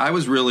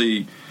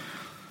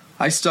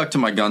I stuck to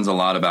my guns a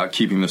lot about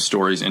keeping the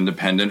stories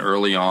independent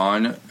early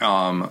on,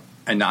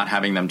 and not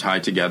having them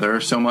tied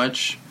together so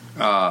much.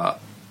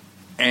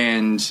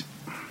 And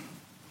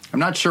I'm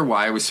not sure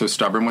why I was so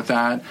stubborn with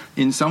that.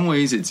 In some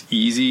ways, it's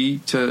easy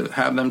to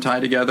have them tie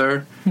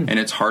together, and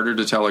it's harder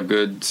to tell a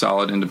good,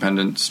 solid,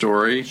 independent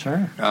story.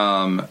 Sure.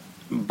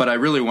 But I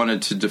really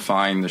wanted to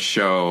define the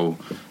show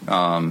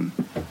in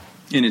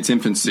its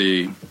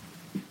infancy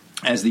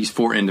as these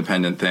four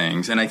independent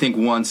things. And I think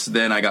once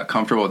then I got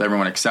comfortable with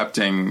everyone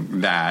accepting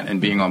that and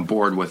being on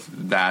board with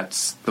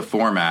that's the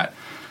format.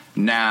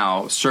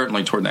 Now,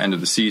 certainly toward the end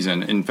of the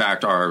season, in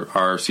fact,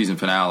 our season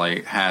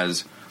finale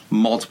has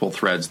multiple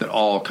threads that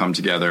all come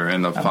together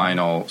in the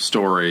final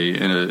story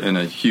in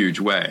a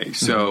huge way.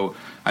 So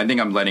I think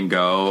I'm letting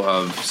go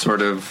of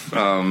sort of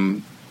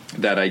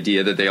that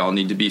idea that they all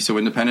need to be so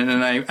independent,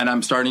 and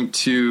I'm starting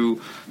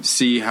to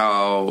see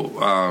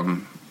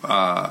how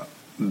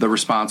the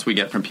response we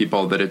get from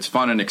people, that it's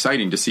fun and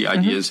exciting to see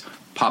ideas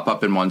pop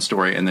up in one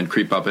story and then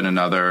creep up in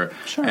another,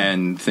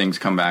 and things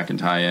come back and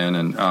tie in.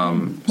 And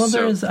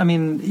there's,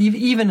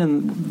 even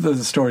in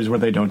the stories where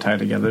they don't tie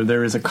together,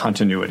 there is a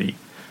continuity.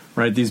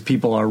 Right, these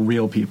people are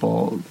real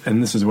people,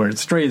 and this is where it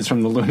strays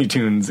from the Looney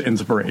Tunes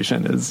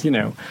inspiration. Is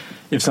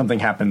if something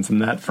happens in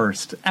that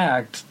first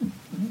act,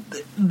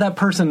 that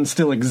person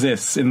still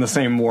exists in the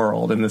same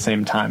world, in the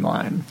same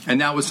timeline.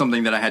 And that was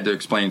something that I had to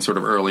explain sort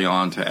of early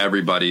on to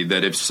everybody,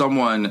 that if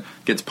someone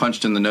gets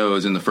punched in the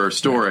nose in the first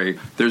story,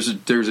 there's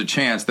a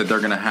chance that they're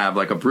going to have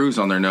like a bruise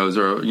on their nose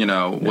or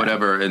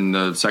whatever in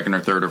the second or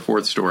third or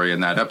fourth story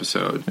in that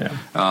episode.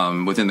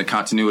 Within the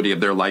continuity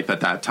of their life at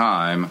that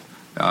time.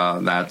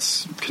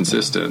 That's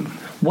consistent.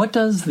 What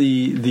does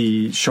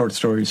the short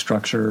story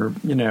structure,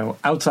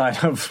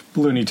 outside of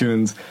Looney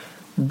Tunes,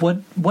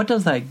 what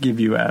does that give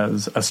you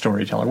as a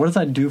storyteller? What does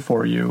that do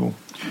for you?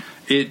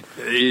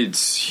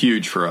 It's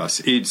huge for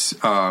us. It's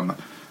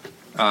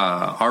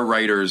our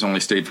writers only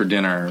stayed for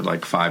dinner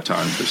like 5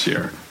 times this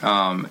year.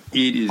 I'd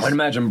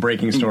imagine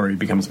breaking story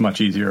becomes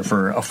much easier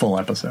for a full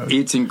episode.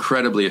 It's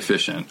incredibly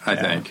efficient, I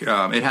think.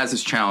 It has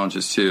its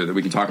challenges, too, that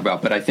we can talk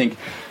about. But I think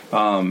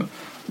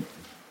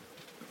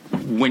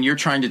when you're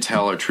trying to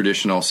tell a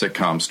traditional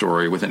sitcom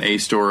story with an A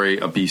story,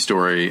 a B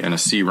story, and a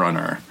C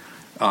runner,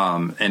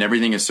 and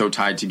everything is so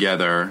tied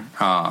together,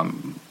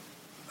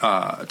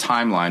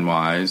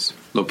 timeline-wise,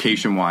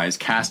 location-wise,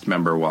 cast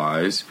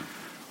member-wise,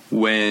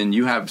 when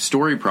you have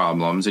story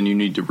problems and you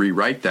need to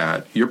rewrite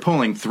that, you're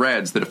pulling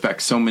threads that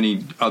affect so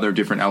many other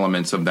different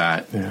elements of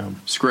that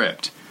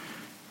script.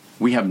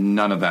 We have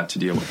none of that to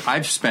deal with.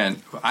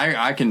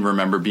 I can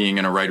remember being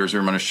in a writer's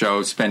room on a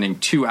show, spending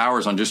 2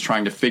 hours on just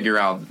trying to figure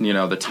out,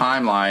 the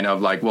timeline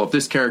of like, well, if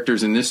this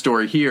character's in this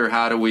story here,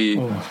 how do we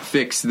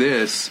fix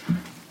this?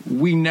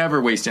 We never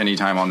waste any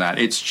time on that.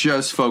 It's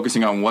just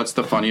focusing on what's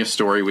the funniest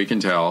story we can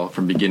tell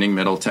from beginning,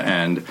 middle to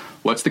end.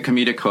 What's the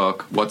comedic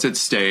hook? What's at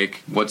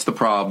stake? What's the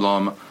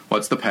problem?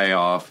 What's the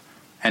payoff?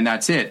 And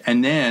that's it.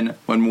 And then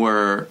when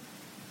we're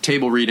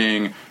table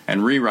reading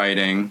and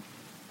rewriting,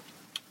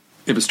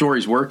 if a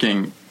story's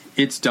working,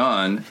 it's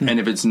done. And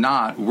if it's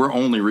not, we're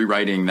only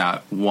rewriting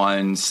that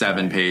 1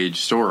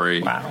 7-page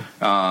story.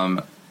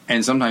 Wow.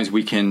 And sometimes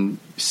we can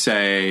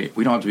say,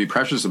 we don't have to be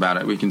precious about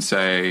it. We can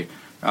say,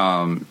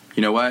 you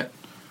know what?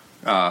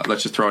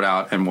 Let's just throw it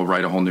out and we'll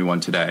write a whole new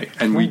one today.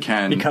 And we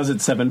can... Because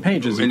it's 7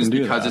 pages, you can do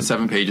that. Because it's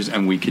 7 pages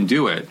and we can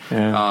do it.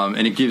 Yeah.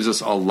 And it gives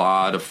us a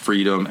lot of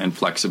freedom and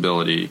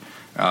flexibility.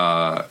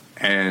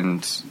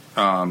 Again,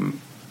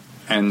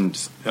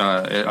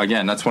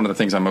 that's one of the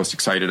things I'm most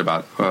excited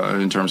about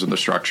in terms of the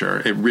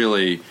structure. It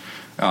really,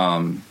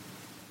 in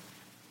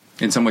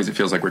some ways, it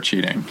feels like we're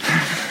cheating.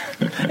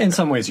 In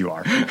some ways, you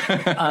are.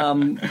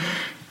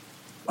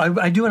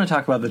 I do want to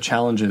talk about the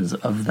challenges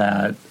of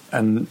that,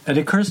 and it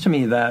occurs to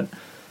me that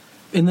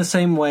in the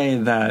same way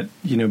that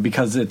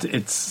because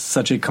it's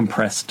such a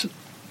compressed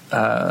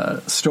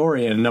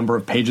story and a number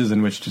of pages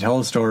in which to tell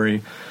a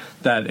story,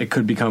 that it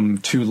could become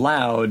too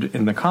loud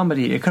in the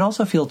comedy, it could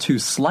also feel too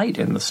slight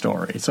in the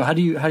story. So how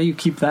do you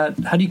keep that?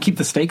 How do you keep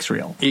the stakes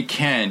real? It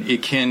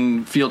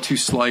can feel too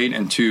slight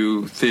and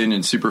too thin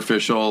and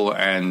superficial,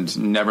 and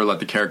never let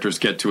the characters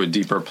get to a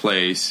deeper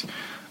place,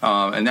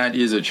 and that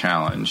is a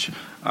challenge,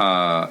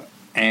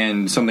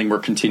 and something we're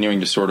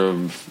continuing to sort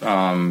of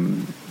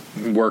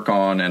work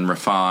on and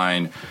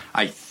refine.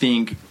 I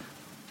think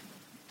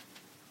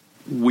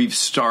we've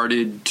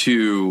started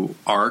to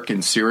arc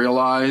and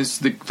serialize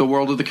the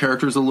world of the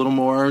characters a little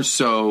more.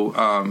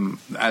 So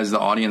as the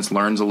audience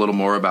learns a little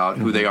more about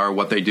who they are,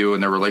 what they do,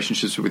 and their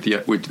relationships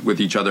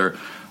with each other,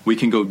 we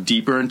can go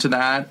deeper into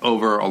that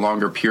over a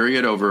longer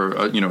period, over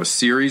a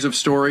series of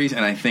stories.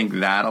 And I think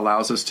that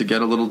allows us to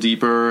get a little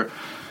deeper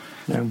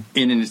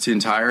in its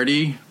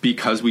entirety,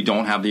 because we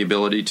don't have the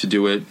ability to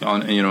do it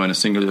on in a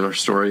singular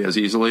story as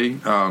easily.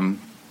 Some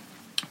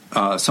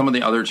of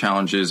the other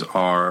challenges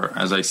are,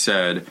 as I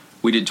said,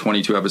 we did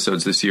 22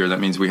 episodes this year.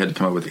 That means we had to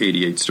come up with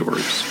 88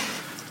 stories.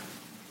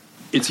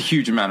 It's a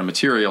huge amount of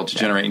material to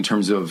generate in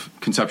terms of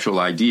conceptual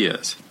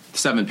ideas.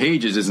 7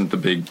 pages isn't the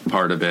big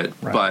part of it,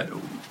 but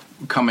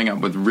coming up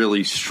with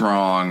really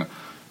strong,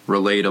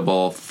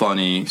 relatable,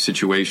 funny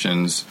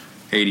situations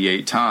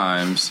 88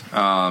 times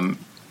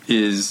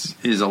is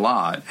a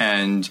lot.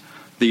 And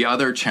the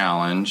other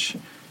challenge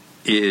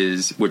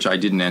is, which I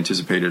didn't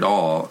anticipate at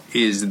all,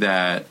 is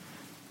that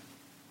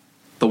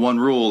the one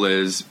rule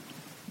is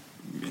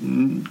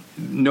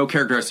no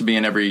character has to be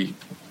in every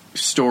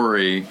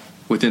story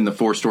within the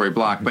 4-story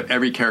block, but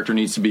every character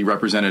needs to be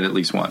represented at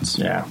least once.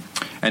 Yeah.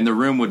 And the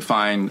room would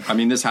find, I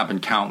mean, this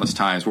happened countless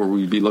times where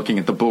we'd be looking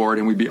at the board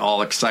and we'd be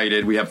all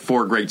excited. We have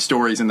 4 great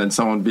stories, and then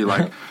someone would be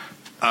like,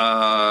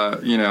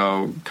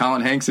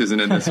 Colin Hanks isn't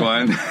in this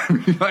one.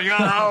 Like,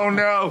 oh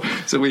no.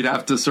 So we'd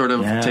have to sort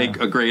of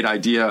take a great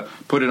idea,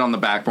 put it on the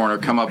back burner,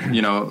 come up,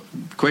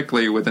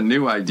 quickly with a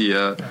new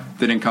idea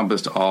that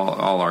encompassed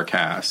all our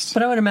cast.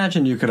 But I would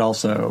imagine you could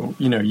also,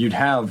 you'd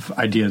have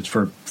ideas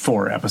for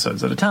 4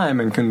 episodes at a time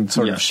and can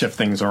sort of shift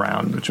things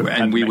around.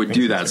 And we would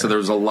do that. So there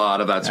was a lot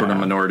of that sort of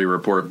Minority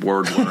Report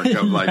board work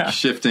of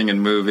shifting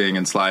and moving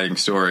and sliding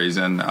stories.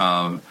 And,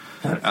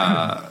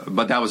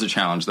 but that was a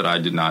challenge that I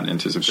did not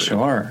anticipate.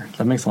 Sure.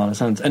 That makes a lot of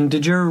sense. And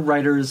did your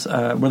writers,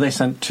 were they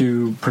sent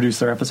to produce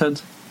their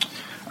episodes?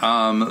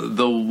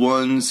 The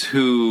ones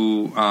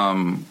who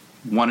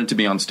wanted to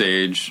be on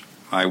stage,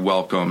 I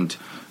welcomed.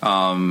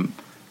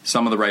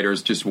 Some of the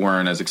writers just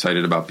weren't as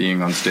excited about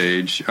being on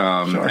stage,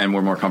 and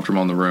were more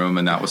comfortable in the room,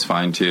 and that was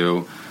fine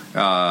too.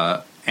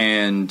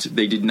 And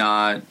they did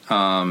not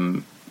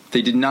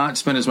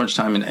spend as much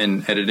time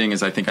in editing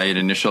as I think I had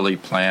initially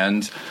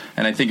planned,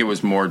 and I think it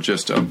was more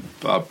just a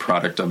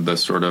product of the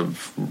sort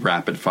of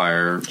rapid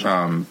fire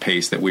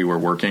pace that we were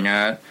working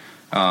at.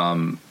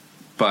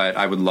 But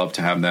I would love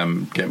to have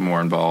them get more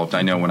involved.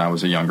 I know when I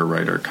was a younger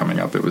writer coming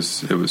up, it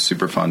was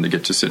super fun to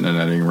get to sit in an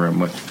editing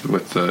room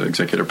with the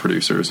executive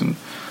producers, and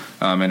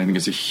I think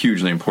it's a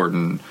hugely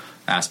important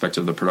aspect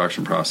of the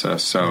production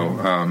process.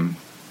 So,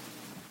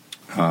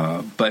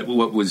 but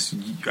what was,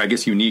 I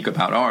guess, unique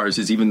about ours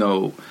is even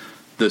though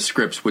the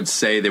scripts would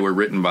say they were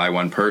written by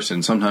one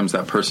person, sometimes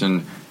that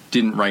person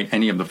didn't write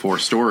any of the 4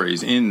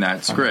 stories in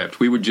that script.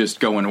 We would just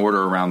go in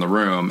order around the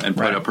room and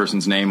put a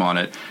person's name on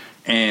it,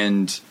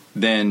 and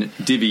then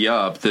divvy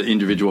up the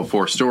individual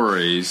 4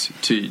 stories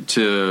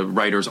to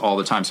writers all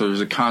the time. So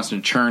there's a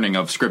constant churning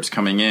of scripts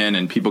coming in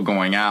and people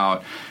going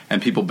out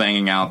and people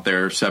banging out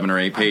their 7 or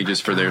 8 pages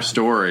for their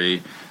story,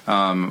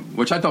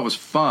 which I thought was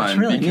fun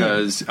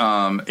because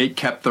it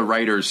kept the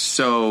writers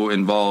so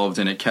involved,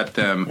 and it kept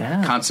them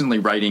constantly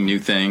writing new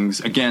things.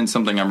 Again,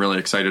 something I'm really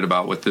excited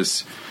about with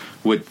this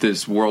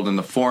world and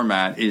the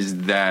format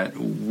is that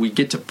we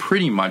get to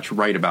pretty much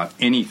write about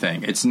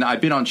anything.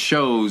 I've been on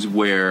shows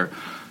where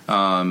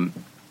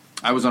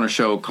I was on a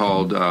show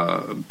called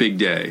Big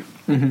Day,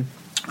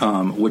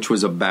 which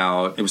was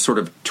it was sort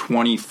of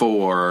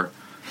 24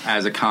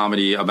 as a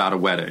comedy about a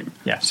wedding.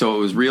 Yeah. So it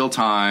was real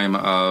time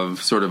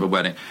of sort of a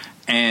wedding.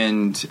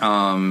 And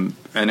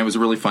it was a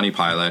really funny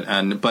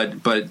pilot.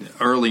 But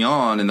early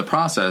on in the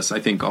process, I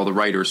think all the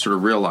writers sort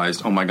of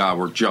realized, oh my God,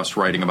 we're just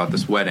writing about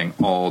this wedding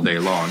all day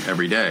long,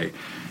 every day.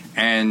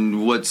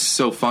 And what's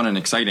so fun and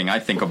exciting, I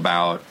think,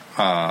 about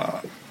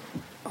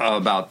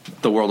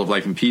the world of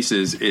Life in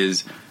Pieces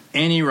is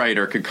any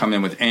writer could come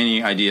in with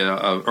any idea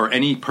or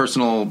any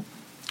personal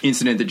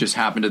incident that just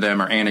happened to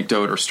them or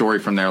anecdote or story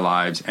from their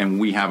lives, and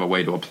we have a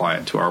way to apply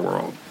it to our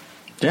world.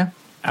 Yeah,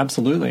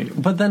 absolutely.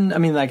 But then, I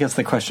mean, I guess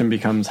the question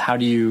becomes, how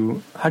do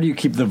you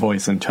keep the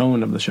voice and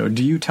tone of the show?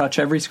 Do you touch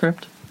every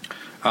script?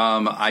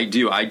 I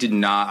do. I did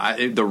not.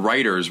 The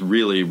writers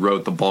really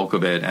wrote the bulk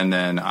of it, and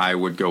then I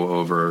would go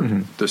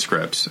over the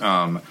scripts.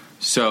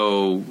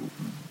 So,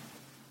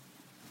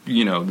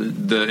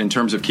 in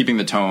terms of keeping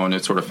the tone,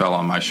 it sort of fell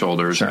on my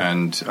shoulders.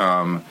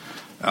 Sure.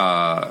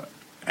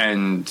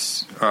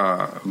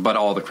 but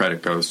all the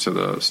credit goes to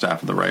the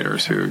staff of the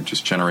writers who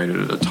just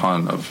generated a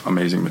ton of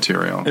amazing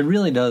material. It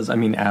really does. I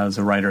mean, as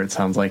a writer, it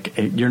sounds like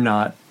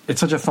it's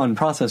such a fun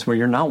process where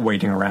you're not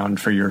waiting around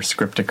for your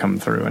script to come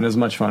through. And as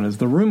much fun as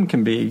the room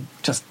can be,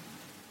 just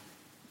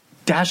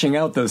dashing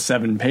out those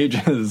 7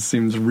 pages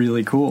seems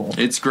really cool.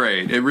 It's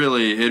great. It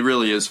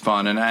really is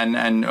fun.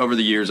 And over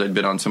the years, I'd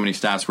been on so many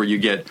staffs where you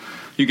get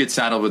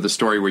saddled with a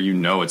story where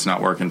it's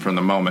not working from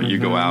the moment you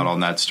go out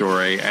on that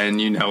story,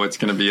 and it's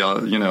going to be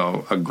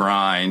a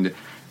grind,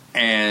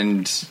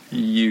 and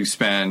you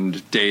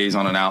spend days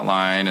on an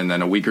outline and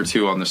then a week or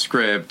two on the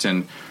script,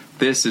 and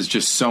this is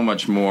just so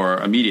much more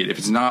immediate. If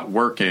it's not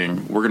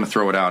working, we're going to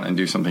throw it out and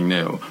do something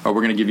new, or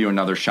we're going to give you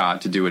another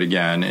shot to do it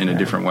again in a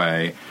different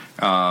way.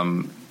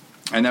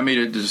 And that made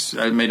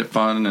it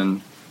fun,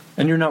 and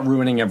you're not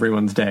ruining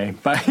everyone's day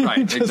by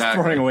just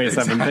throwing away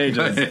 7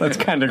 pages. That's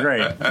kind of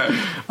great.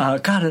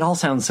 God, it all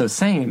sounds so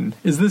sane.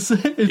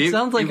 It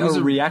sounds like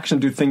a reaction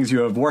to things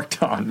you have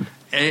worked on.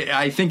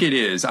 I think it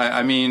is.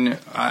 I mean,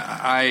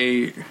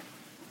 I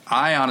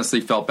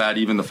honestly felt bad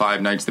even the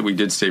 5 nights that we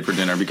did stay for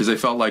dinner, because I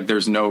felt like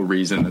there's no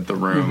reason that the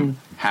room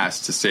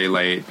has to stay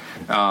late.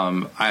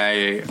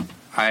 I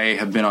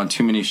have been on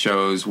too many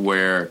shows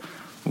where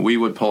we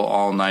would pull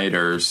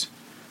all-nighters.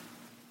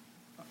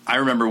 I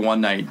remember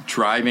one night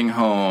driving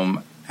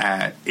home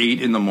at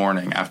 8 in the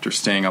morning after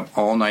staying up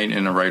all night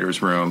in a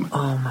writer's room,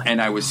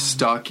 and I was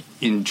stuck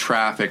in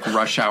traffic,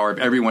 rush hour, of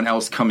everyone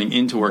else coming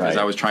into work as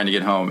I was trying to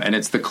get home, and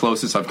it's the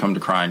closest I've come to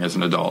crying as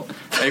an adult.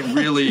 It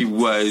really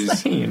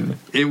was insane.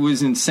 It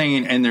was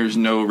insane, and there's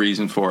no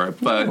reason for it.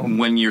 But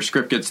when your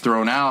script gets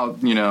thrown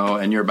out,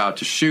 and you're about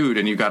to shoot,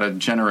 and you got to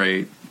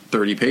generate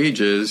 30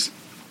 pages,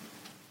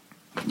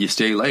 you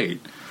stay late.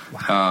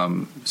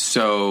 Wow.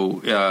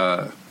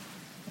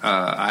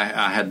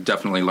 I had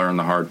definitely learned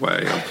the hard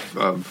way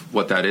of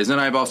what that is. And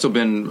I've also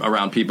been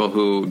around people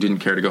who didn't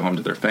care to go home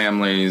to their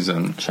families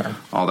and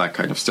all that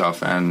kind of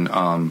stuff. And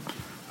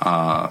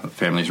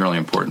family is really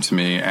important to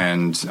me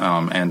and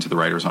to the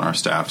writers on our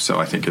staff. So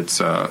I think it's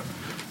the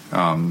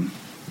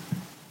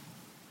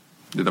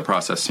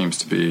process seems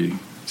to be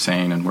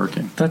sane and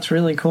working. That's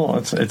really cool.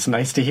 It's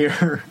nice to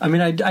hear. I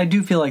mean, I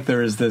do feel like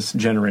there is this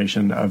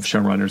generation of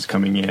showrunners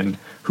coming in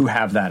who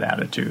have that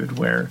attitude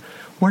where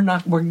we're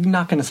not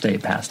going to stay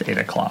past 8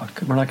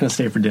 o'clock. We're not going to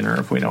stay for dinner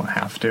if we don't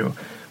have to.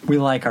 We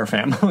like our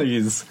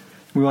families.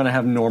 We want to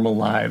have normal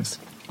lives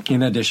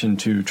in addition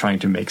to trying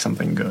to make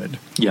something good.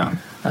 Yeah.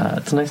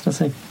 It's nice to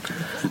see.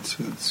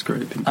 It's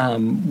great.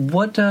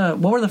 What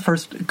were the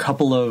first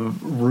couple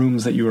of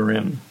rooms that you were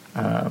in?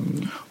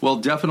 Well,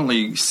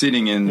 definitely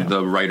sitting in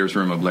the writer's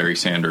room of Larry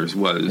Sanders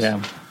was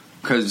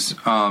because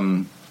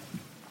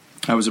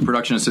I was a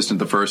production assistant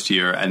the first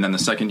year, and then the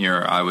second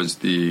year I was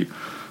the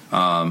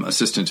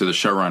assistant to the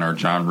showrunner,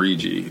 John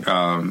Rigi,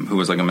 who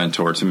was like a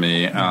mentor to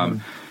me.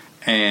 And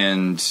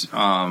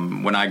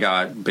when I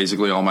got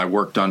basically all my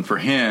work done for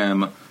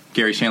him,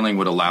 Gary Shandling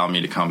would allow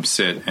me to come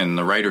sit in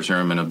the writer's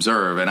room and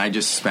observe. And I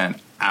just spent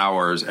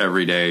hours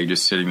every day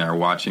just sitting there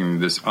watching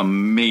this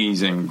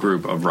amazing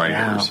group of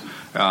writers.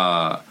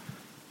 Wow.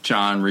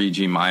 John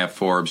Rigi, Maya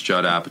Forbes,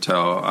 Judd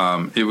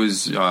Apatow. It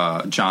was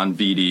John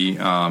Vitti.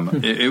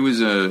 It was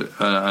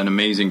an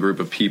amazing group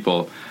of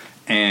people.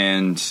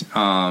 And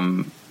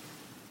so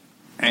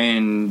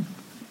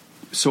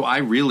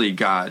I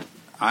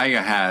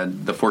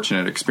had the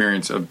fortunate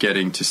experience of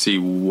getting to see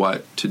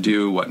what to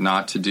do, what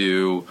not to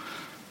do,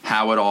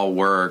 how it all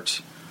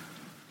worked,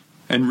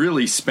 and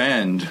really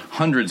spend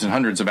hundreds and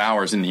hundreds of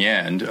hours in the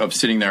end of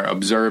sitting there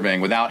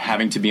observing without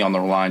having to be on the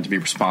line to be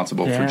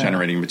responsible for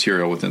generating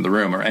material within the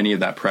room or any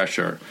of that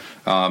pressure.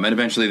 And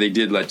eventually they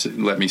did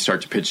let me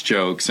start to pitch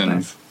jokes,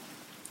 and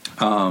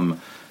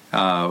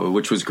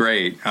which was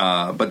great.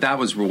 But that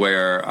was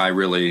where I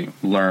really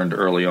learned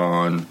early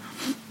on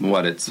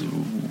what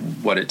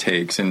it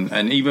takes.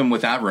 And even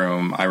with that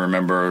room, I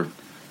remember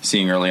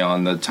seeing early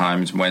on the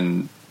times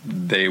when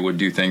they would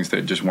do things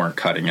that just weren't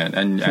cutting it.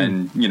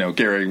 And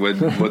Gary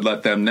would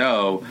let them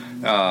know.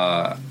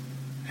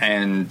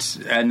 And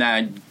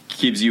that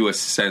gives you a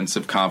sense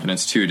of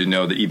confidence, too, to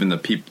know that even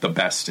the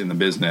best in the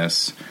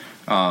business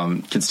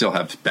can still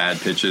have bad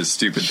pitches,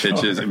 stupid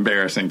pitches,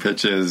 embarrassing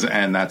pitches,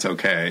 and that's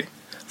okay.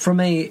 From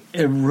a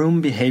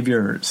room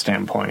behavior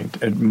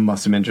standpoint, it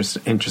must have been just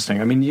interesting.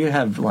 I mean, you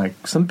have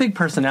like some big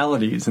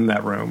personalities in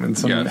that room and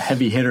some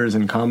heavy hitters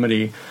in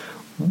comedy.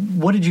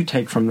 What did you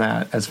take from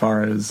that as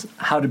far as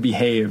how to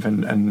behave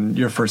and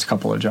your first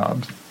couple of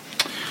jobs?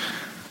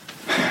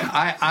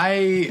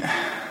 I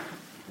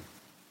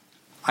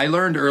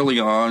learned early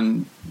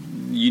on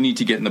you need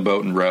to get in the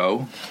boat and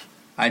row.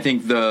 I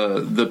think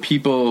the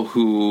people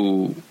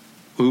who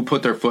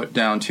put their foot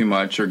down too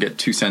much or get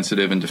too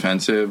sensitive and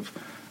defensive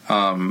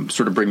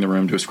sort of bring the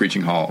room to a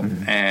screeching halt.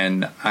 Mm-hmm.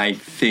 And I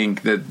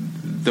think that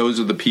those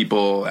are the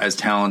people, as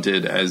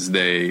talented as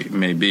they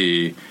may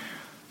be,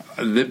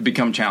 that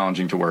become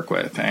challenging to work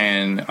with.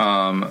 And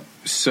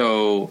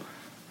so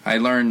I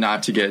learned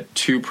not to get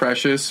too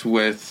precious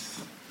with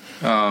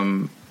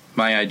my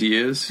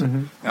ideas.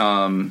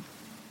 Mm-hmm.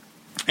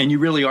 you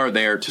really are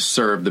there to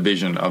serve the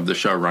vision of the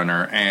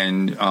showrunner,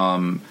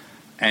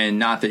 and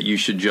not that you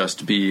should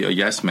just be a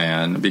yes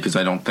man, because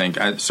I don't think,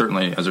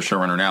 certainly as a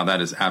showrunner now,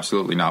 that is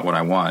absolutely not what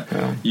I want.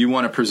 Yeah. You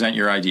want to present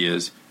your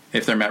ideas.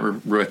 If they're met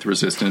with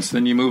resistance,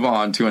 then you move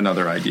on to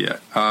another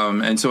idea.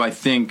 And so I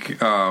think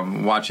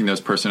watching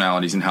those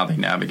personalities and how they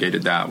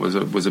navigated that was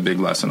a big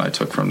lesson I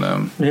took from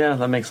them. Yeah,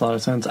 that makes a lot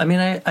of sense. I mean,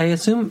 I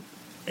assume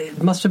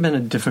it must have been a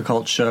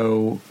difficult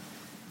show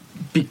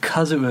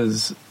because it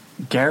was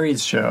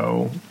Gary's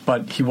show,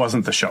 but he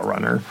wasn't the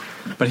showrunner.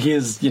 But he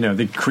is,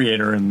 the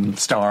creator and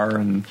star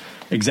and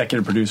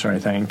executive producer, I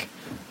think.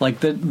 Like,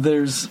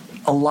 there's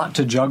a lot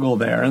to juggle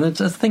there, and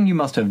it's a thing you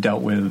must have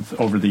dealt with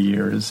over the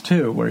years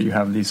too, where you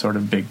have these sort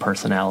of big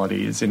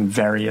personalities in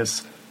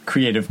various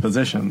creative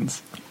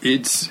positions.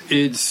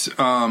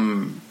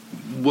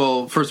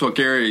 Well, first of all,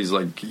 Gary's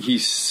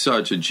he's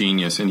such a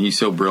genius, and he's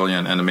so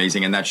brilliant and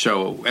amazing, and that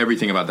show,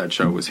 everything about that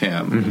show was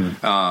him.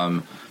 Mm-hmm.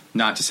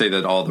 Not to say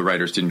that all the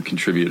writers didn't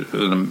contribute,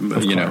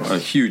 a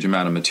huge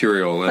amount of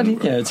material.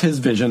 And, it's his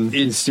vision.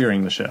 He's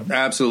steering the ship.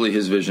 Absolutely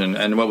his vision.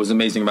 And what was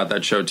amazing about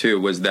that show,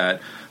 too, was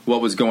that what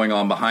was going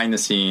on behind the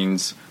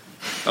scenes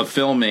of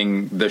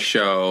filming the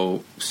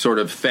show sort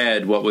of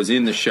fed what was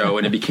in the show,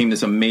 and it became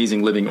this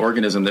amazing living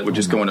organism that would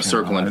just go in a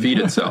circle and feed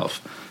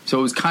itself. So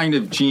it was kind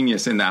of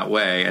genius in that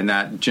way, and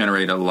that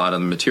generated a lot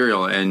of the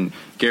material. And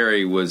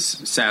Gary was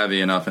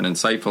savvy enough and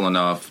insightful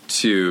enough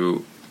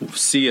to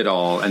see it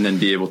all and then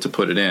be able to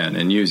put it in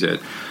and use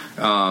it.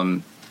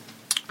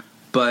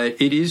 But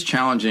it is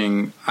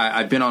challenging.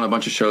 I've been on a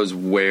bunch of shows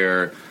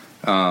where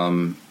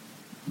the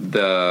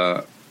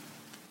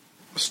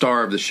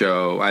star of the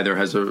show either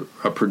has a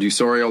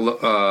producerial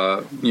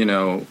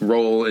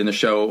role in the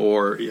show,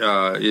 or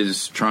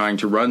is trying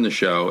to run the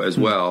show as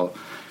well.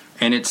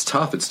 And it's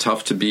tough. It's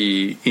tough to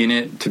be in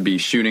it, to be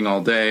shooting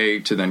all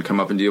day, to then come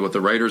up and deal with the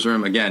writer's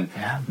room. Again,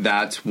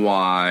 That's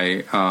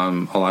why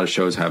a lot of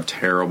shows have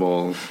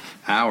terrible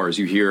hours.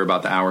 You hear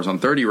about the hours on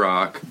 30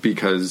 Rock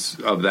because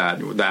of that.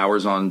 The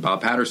hours on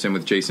Bob Patterson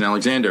with Jason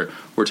Alexander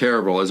were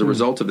terrible as a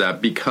result of that,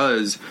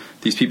 because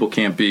these people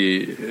can't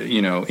be,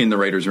 in the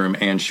writer's room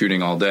and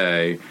shooting all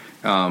day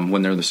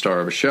when they're the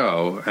star of a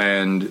show.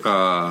 And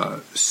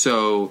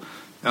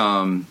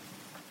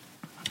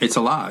it's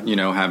a lot,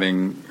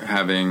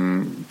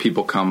 having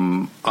people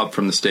come up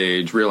from the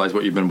stage, realize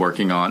what you've been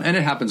working on. And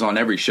it happens on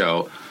every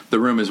show. The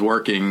room is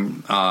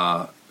working,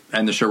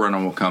 and the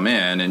showrunner will come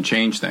in and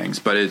change things.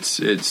 But it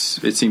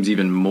seems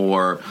even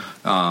more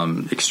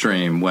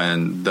extreme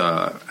when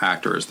the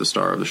actor is the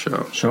star of the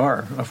show.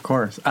 Sure, of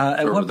course.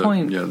 At what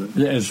point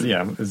is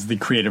the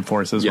creative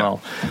force as well?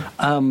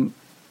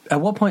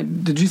 At what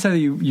point did you say that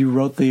you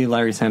wrote the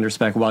Larry Sanders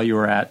spec while you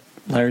were at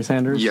Larry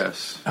Sanders?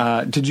 Yes.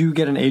 Did you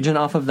get an agent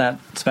off of that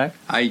spec?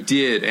 I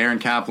did. Aaron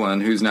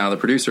Kaplan, who's now the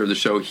producer of the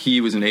show, he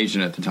was an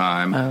agent at the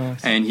time,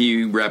 and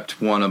he repped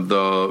one of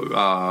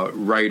the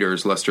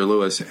writers, Lester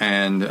Lewis,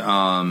 and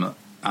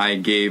I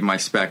gave my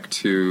spec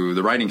to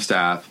the writing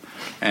staff,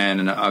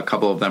 and a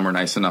couple of them were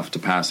nice enough to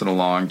pass it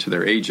along to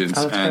their agents,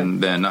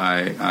 and then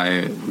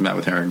I met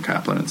with Aaron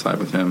Kaplan and signed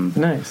with him.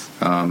 Nice.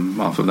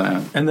 Off of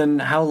that. And then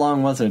how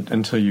long was it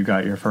until you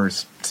got your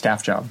first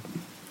staff job?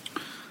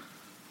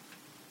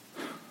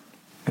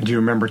 And do you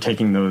remember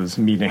taking those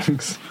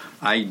meetings?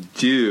 I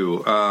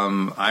do.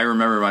 I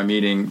remember my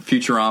meeting.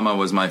 Futurama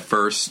was my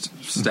first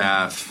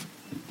staff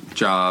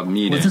job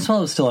meeting. Was this while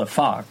it was still at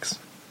Fox?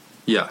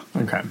 Yeah.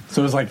 Okay.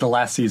 So it was like the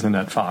last season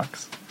at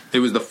Fox. It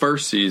was the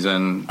first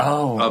season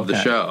of the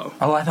show.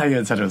 Oh, I thought you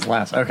had said it was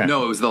last. Okay.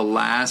 No, it was the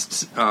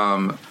last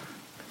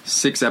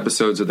 6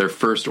 episodes of their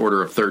first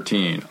order of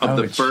 13 of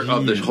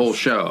the whole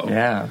show.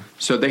 Yeah.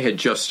 So they had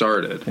just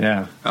started.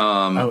 Yeah.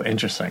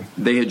 Interesting.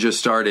 They had just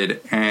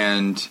started,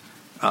 and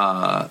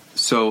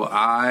so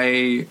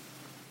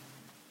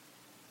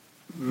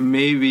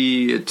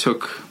maybe it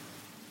took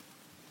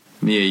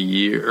me a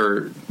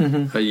year,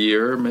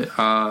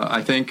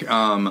 I think.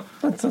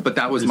 But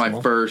that was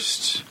my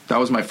first. That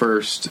was my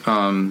first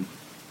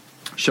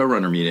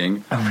showrunner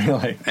meeting. Oh,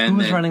 really? And who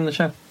was running the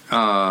show?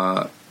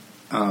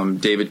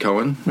 David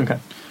Cohen. Okay.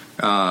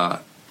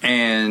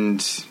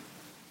 And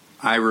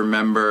I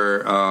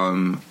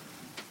remember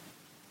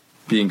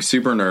being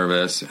super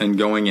nervous and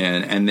going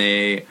in, and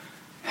they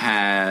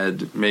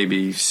had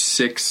maybe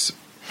 6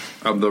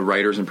 of the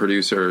writers and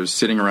producers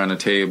sitting around a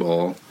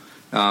table,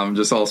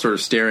 just all sort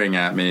of staring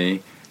at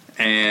me.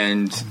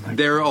 And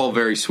they're all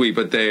very sweet,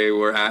 but they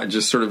were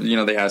just sort of,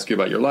 they ask you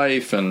about your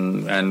life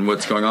and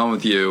what's going on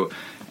with you.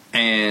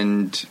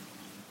 And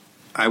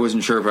I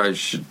wasn't sure if I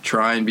should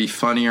try and be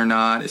funny or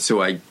not,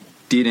 so I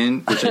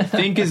didn't, which I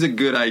think is a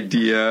good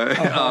idea.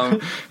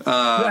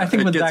 I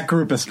think with that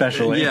group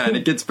especially. Yeah, and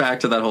it gets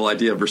back to that whole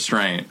idea of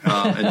restraint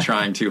and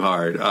trying too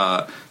hard.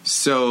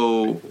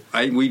 So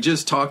we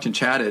just talked and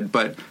chatted,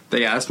 but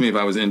they asked me if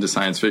I was into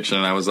science fiction,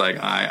 and I was like,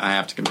 I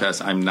have to confess,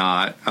 I'm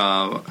not,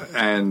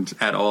 and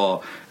at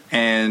all.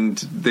 And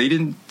they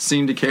didn't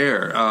seem to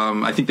care.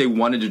 I think they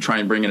wanted to try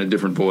and bring in a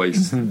different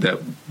voice that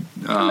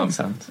That makes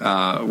sense.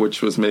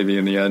 Which was maybe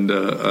in the end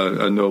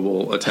a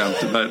noble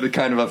attempt, but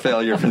kind of a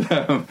failure for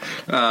them.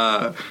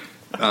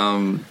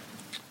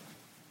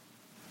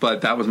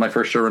 But that was my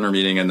first showrunner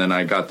meeting, and then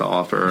I got the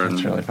offer.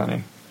 That's really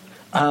funny.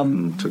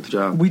 Took the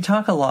job. We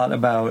talk a lot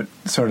about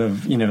sort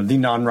of, the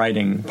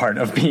non-writing part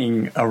of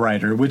being a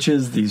writer, which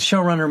is these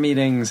showrunner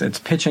meetings, it's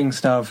pitching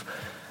stuff.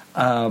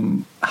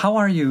 How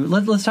are you?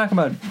 Let's talk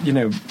about,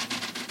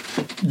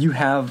 you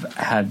have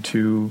had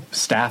to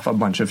staff a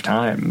bunch of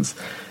times,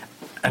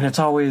 and it's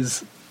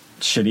always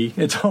shitty.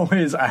 It's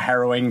always a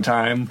harrowing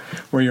time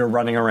where you're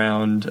running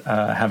around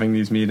having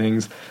these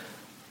meetings.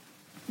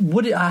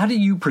 How do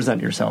you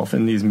present yourself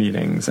in these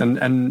meetings, and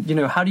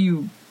how do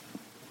you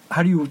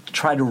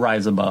try to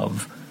rise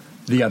above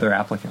the other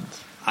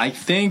applicants? I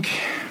think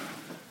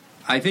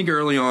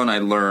early on I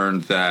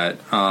learned that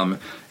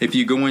if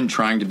you go in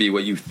trying to be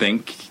what you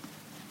think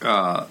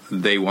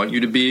they want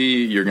you to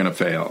be, you're going to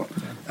fail.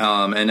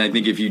 Yeah. And I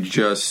think if you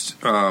just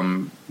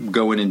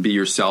go in and be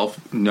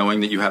yourself,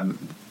 knowing that you have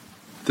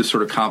the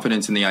sort of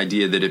confidence in the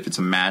idea that if it's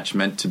a match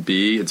meant to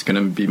be, it's going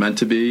to be meant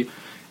to be.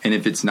 And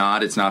if it's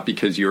not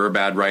because you're a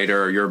bad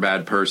writer or you're a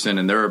bad person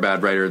and they're a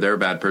bad writer or they're a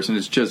bad person.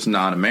 It's just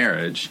not a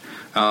marriage.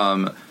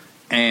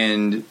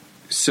 And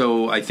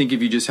so I think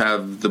if you just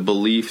have the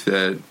belief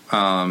that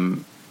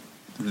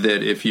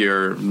that if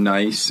you're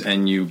nice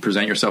and you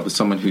present yourself as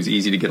someone who's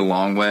easy to get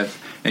along with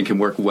and can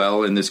work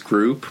well in this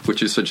group,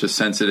 which is such a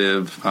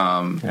sensitive,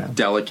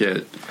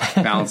 delicate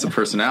balance of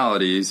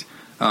personalities,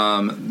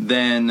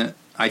 then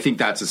I think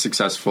that's a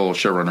successful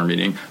showrunner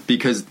meeting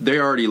because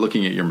they're already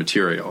looking at your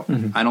material.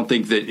 Mm-hmm. I don't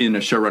think that in a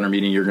showrunner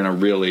meeting you're going to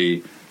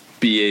really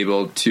be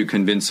able to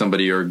convince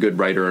somebody you're a good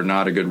writer or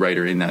not a good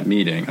writer in that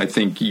meeting. I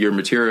think your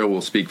material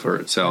will speak for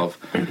itself.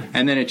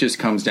 And then it just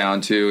comes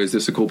down to, is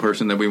this a cool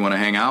person that we want to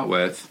hang out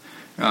with?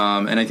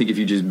 And I think if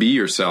you just be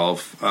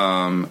yourself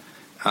and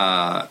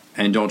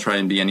don't try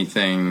and be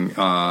anything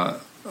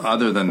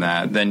other than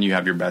that, then you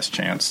have your best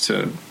chance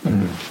to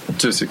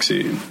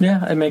succeed.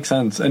 Yeah, it makes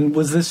sense. And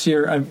was this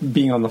year,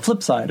 being on the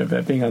flip side of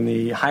it, being on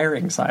the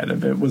hiring side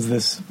of it,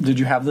 did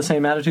you have the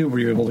same attitude? Were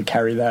you able to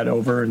carry that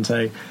over and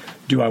say,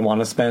 do I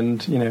want to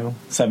spend,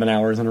 7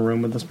 hours in a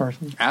room with this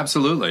person?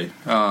 Absolutely.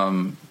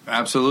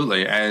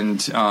 Absolutely.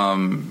 And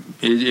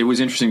it was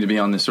interesting to be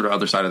on this sort of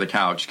other side of the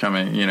couch,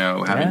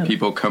 having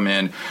people come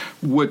in.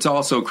 What's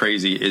also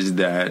crazy is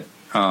that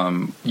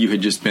you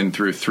had just been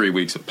through 3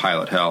 weeks of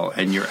pilot hell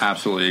and you're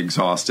absolutely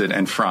exhausted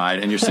and fried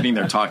and you're sitting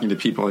there talking to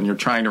people and you're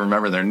trying to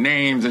remember their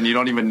names and you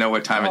don't even know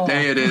what time of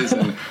day it is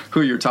and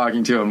who you're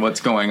talking to and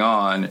what's going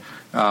on.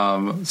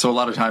 So a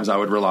lot of times I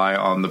would rely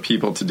on the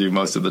people to do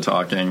most of the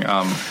talking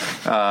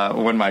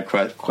when my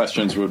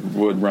questions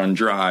would run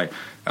dry.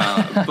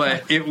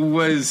 But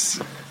it's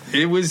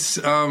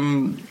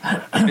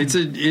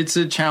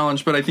a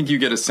challenge, but I think you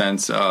get a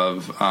sense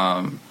of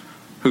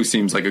who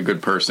seems like a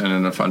good person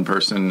and a fun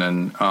person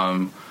and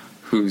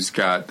who's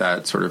got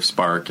that sort of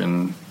spark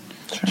and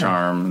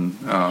charm.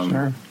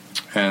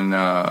 And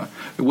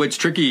what's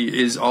tricky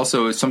is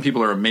also some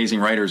people are amazing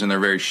writers and they're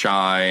very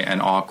shy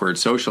and awkward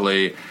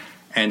socially,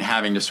 and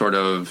having to sort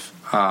of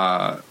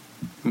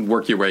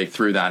work your way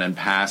through that and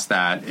past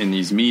that in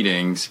these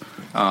meetings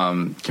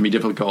can be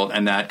difficult.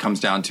 And that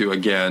comes down to,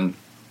 again,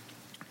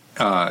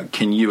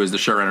 can you as the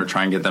showrunner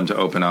try and get them to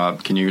open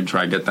up? Can you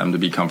try and get them to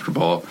be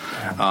comfortable?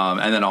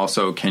 And then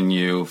also, can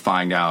you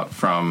find out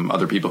from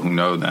other people who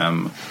know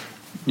them,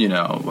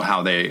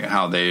 how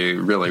they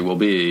really will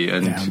be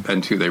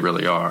and who they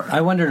really are.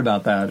 I wondered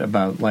about that,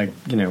 about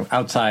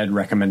outside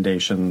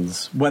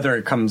recommendations, whether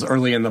it comes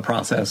early in the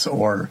process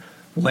or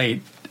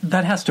late.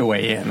 That has to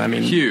weigh in. I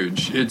mean,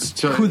 huge. It's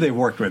who they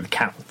worked with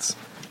counts,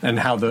 and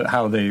how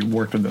they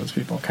worked with those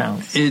people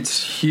counts.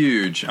 It's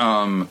huge.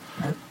 Alex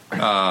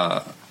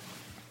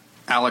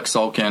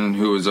Sulkin,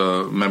 who is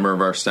a member of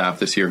our staff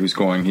this year,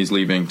 he's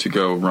leaving to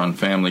go run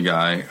Family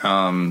Guy,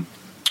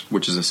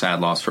 which is a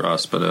sad loss for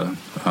us, but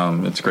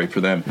it's great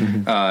for them.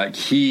 Mm-hmm.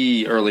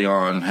 He early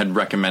on had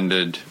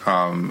recommended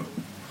a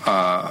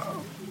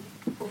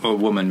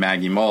woman,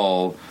 Maggie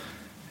Mull,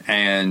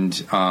 and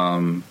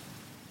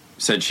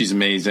said she's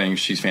amazing,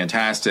 she's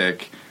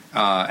fantastic,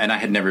 and I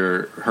had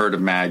never heard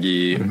of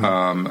Maggie.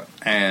 Mm-hmm.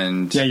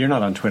 And you're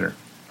not on Twitter.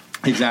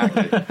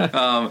 Exactly.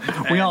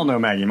 We all know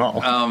Maggie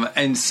Mull.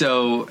 And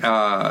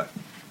so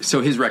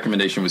his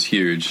recommendation was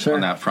huge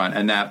on that front,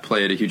 and that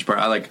played a huge part.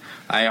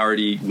 I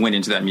already went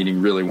into that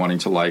meeting really wanting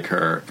to like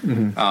her,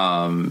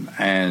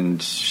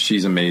 and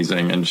she's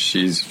amazing, and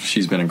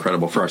she's been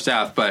incredible for our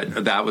staff.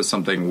 But that was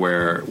something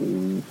where a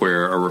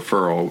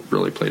referral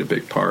really played a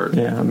big part.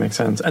 Yeah, that makes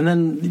sense. And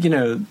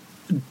then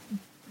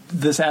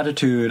this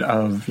attitude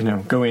of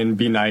go in,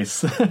 be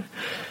nice.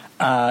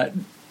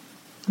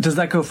 Does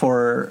that go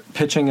for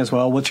pitching as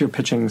well? What's your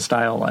pitching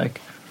style like?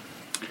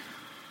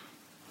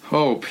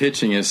 Oh,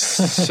 pitching is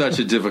such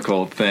a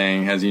difficult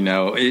thing, as you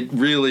know. It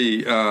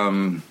really,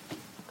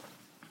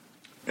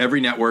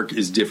 every network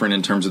is different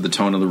in terms of the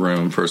tone of the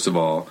room, first of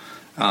all.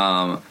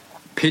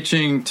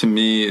 pitching to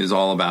me is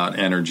all about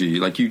energy.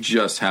 Like, you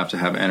just have to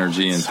have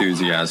energy,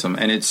 enthusiasm,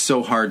 and it's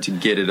so hard to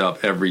get it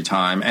up every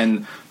time.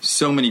 And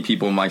so many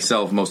people,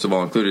 myself most of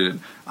all included,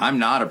 I'm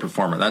not a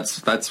performer.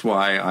 That's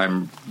why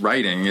I'm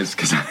writing, is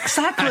because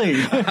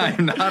exactly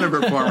I'm not a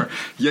performer.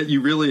 Yet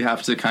you really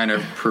have to kind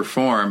of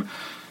perform.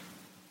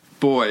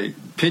 Boy,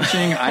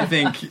 pitching, I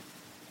think,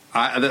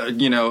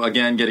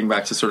 again, getting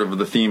back to sort of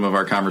the theme of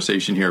our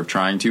conversation here of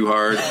trying too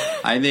hard,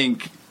 I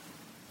think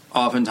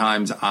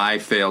oftentimes I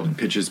failed in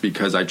pitches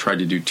because I tried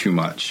to do too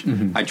much.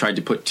 Mm-hmm. I tried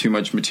to put too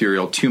much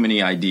material, too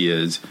many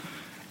ideas,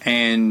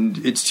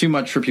 and it's too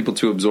much for people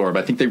to absorb.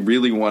 I think they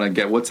really want to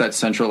get, what's that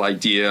central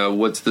idea?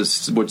 What's the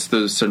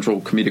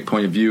central comedic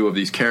point of view of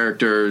these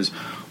characters?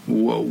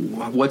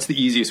 What's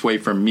the easiest way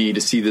for me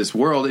to see this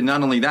world? And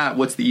not only that,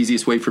 what's the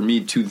easiest way for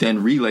me to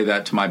then relay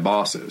that to my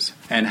bosses?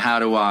 And how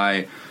do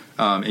I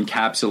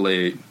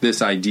encapsulate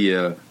this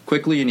idea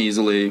quickly and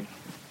easily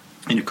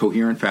in a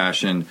coherent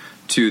fashion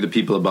to the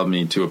people above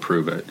me to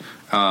approve it?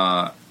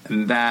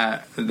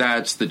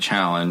 That's the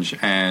challenge.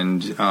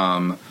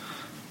 And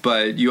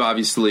but you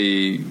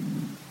obviously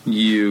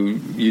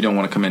you don't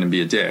want to come in and be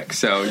a dick,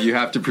 so you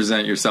have to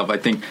present yourself, I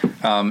think.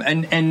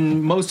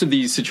 And most of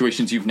these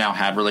situations, you've now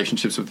had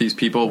relationships with these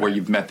people where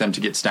you've met them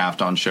to get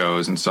staffed on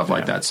shows and stuff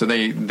like that. So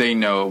they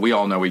know, we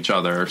all know each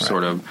other,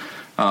 sort of.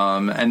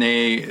 And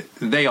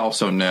they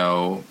also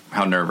know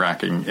how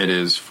nerve-wracking it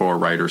is for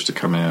writers to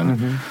come in.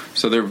 Mm-hmm.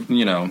 So they're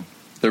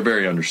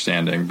very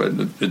understanding, but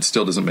it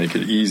still doesn't make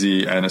it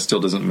easy, and it still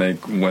doesn't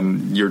make,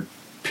 when you're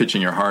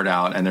pitching your heart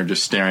out and they're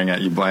just staring at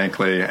you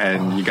blankly,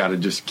 and you got to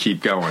just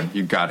keep going.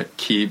 You got to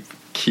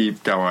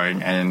keep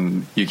going,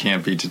 and you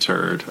can't be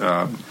deterred,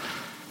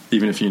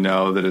 even if you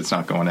know that it's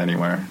not going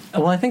anywhere.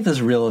 Well, I think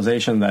this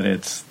realization that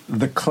it's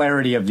the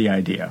clarity of the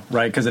idea,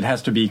 right? Because it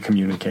has to be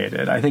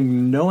communicated. I think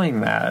knowing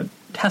that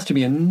has to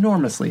be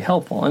enormously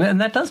helpful,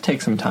 and that does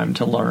take some time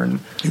to learn.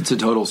 It's a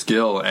total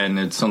skill, and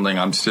it's something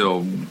I'm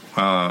still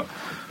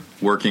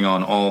working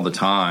on all the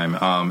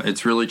time.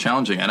 It's really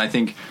challenging, and I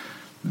think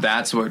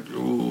that's what,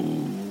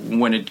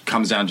 when it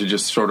comes down to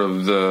just sort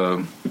of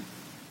the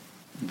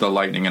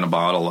lightning in a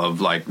bottle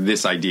of, like,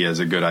 this idea is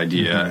a good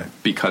idea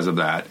because of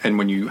that. And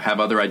when you have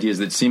other ideas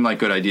that seem like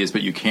good ideas,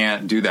 but you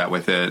can't do that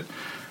with it,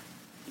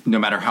 no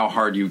matter how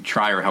hard you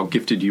try or how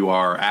gifted you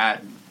are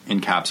at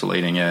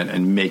encapsulating it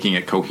and making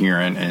it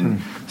coherent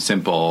and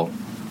simple,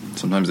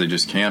 sometimes they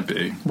just can't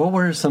be. What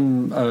were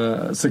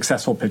some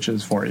successful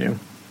pitches for you?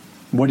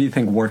 What do you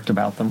think worked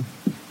about them?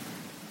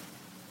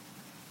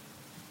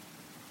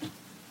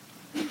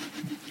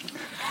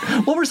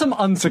 What were some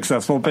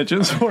unsuccessful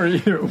pitches for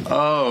you?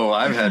 Oh,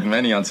 I've had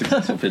many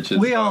unsuccessful pitches.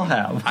 We all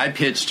have. I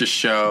pitched a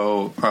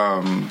show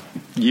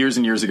years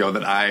and years ago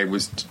that I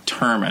was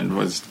determined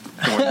was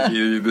going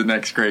to be the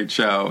next great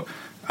show,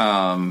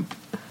 called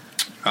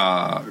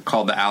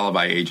The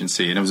Alibi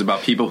Agency. And it was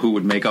about people who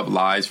would make up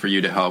lies for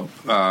you to help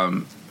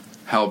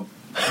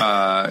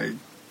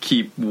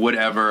keep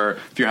whatever,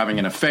 if you're having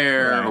an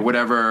affair or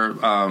whatever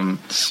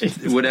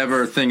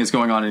thing is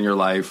going on in your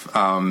life,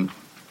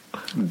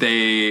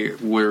 they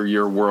were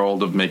your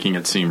world of making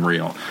it seem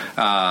real.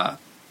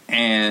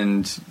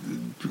 And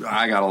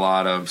I got a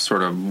lot of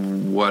sort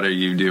of, what are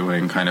you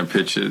doing kind of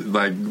pitches,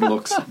 like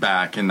looks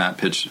back in that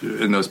pitch,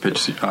 in those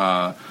pitches.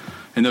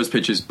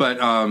 But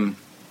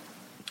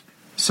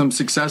some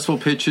successful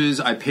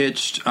pitches, I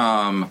pitched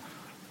a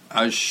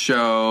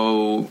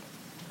show.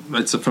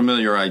 It's a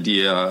familiar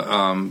idea,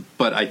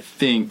 but I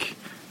think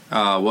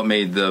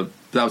that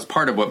was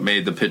part of what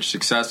made the pitch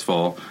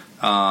successful.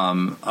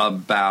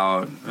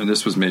 About, and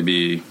this was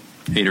maybe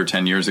 8 or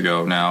 10 years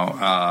ago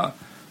now,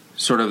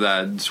 sort of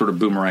that sort of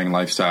boomerang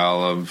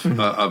lifestyle of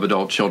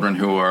adult children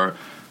who are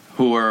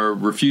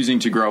refusing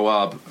to grow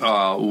up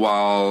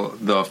while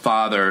the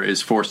father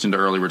is forced into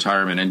early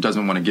retirement and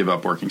doesn't want to give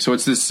up working. So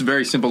it's this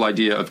very simple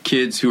idea of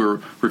kids who are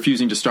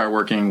refusing to start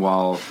working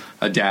while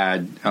a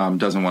dad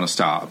doesn't want to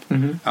stop,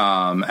 and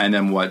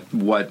then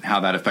how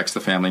that affects the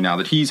family now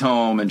that he's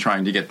home and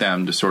trying to get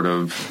them to sort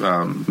of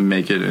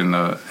make it in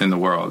the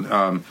world.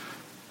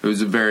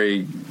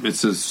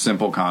 It's a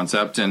simple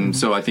concept, and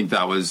so I think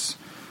that was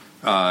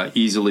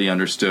easily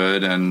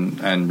understood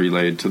and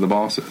relayed to the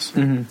bosses.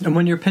 Mm-hmm. And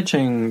when you're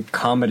pitching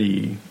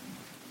comedy,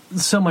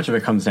 so much of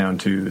it comes down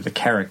to the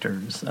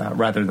characters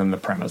rather than the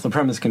premise. The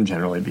premise can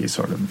generally be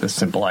sort of this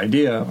simple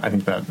idea. I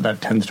think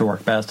that tends to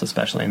work best,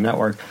 especially in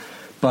network.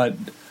 But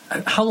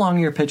how long are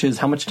your pitches?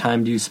 How much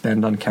time do you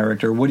spend on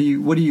character? What do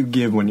you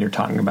give when you're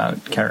talking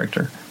about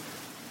character?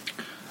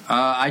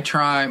 I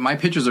try. My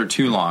pitches are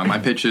too long. My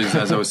pitches,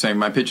 as I was saying,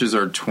 my pitches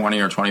are 20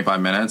 or 25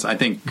 minutes. I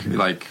think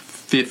like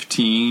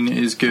 15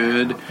 is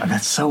good.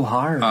 That's so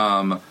hard.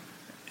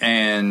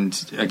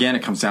 And again,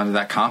 it comes down to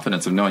that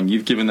confidence of knowing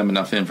you've given them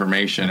enough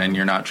information and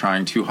you're not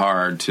trying too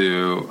hard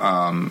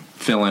to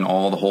fill in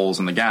all the holes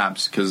and the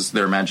gaps, because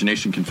their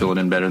imagination can fill it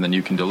in better than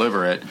you can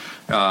deliver it.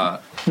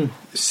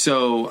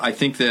 So I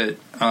think that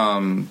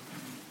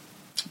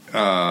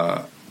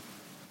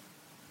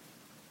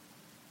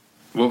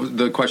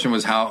the question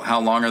was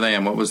how long are they,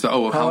 and what was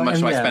how much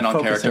do I spend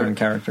on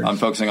character? I'm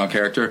focusing on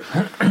character.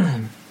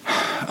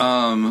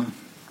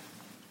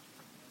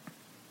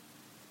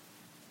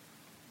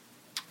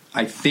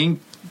 I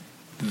think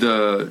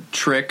the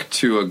trick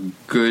to a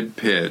good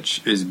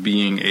pitch is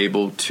being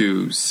able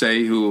to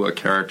say who a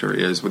character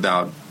is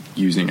without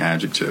using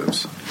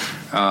adjectives,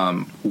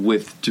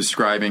 with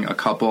describing a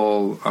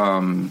couple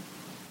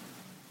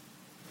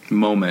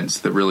moments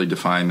that really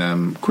define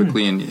them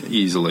quickly and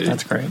easily.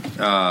 That's great.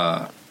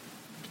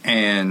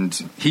 And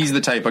he's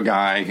the type of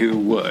guy who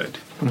would.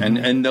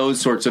 And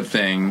those sorts of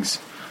things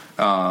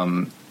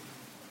go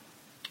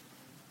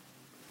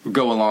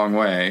a long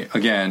way,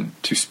 again,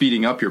 to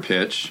speeding up your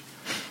pitch.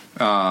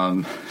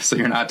 So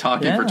you're not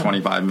talking for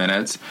 25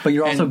 minutes. But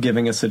you're also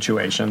giving a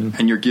situation.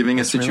 And you're giving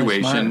a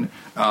situation.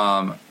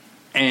 Really,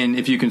 and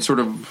if you can sort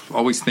of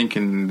always think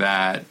in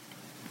that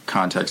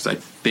context, I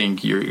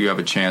think you have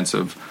a chance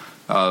of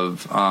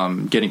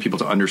getting people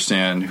to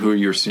understand who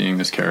you're seeing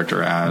this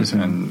character as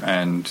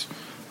and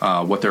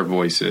what their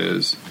voice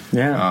is.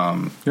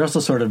 Yeah. You're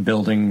also sort of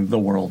building the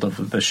world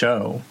of the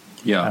show.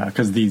 Yeah.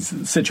 Because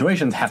these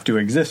situations have to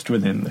exist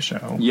within the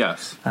show.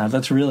 Yes.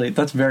 That's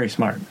very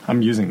smart.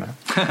 I'm using that.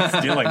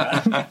 Stealing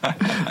that.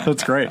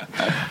 That's great.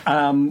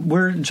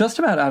 We're just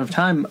about out of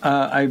time.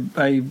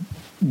 I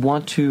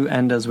want to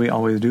end as we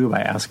always do by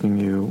asking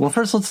you, well,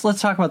 first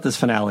let's talk about this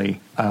finale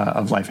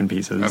of Life in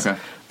Pieces. Okay.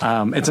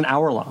 It's an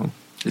hour long.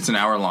 It's an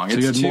hour long. So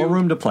you have more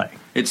room to play.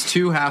 It's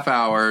 2 half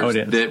hours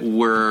that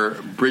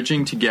we're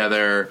bridging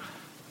together.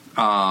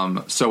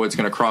 So it's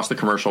going to cross the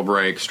commercial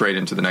break straight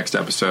into the next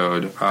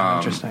episode.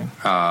 Interesting.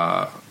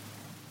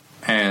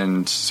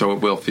 And so it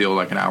will feel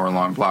like an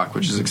hour-long block,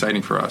 which is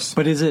exciting for us.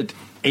 But is it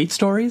 8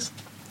 stories?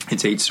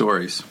 It's 8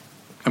 stories.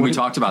 And we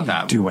talked about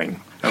that.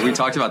 We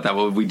talked about that.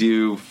 What would we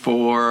do?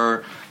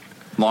 4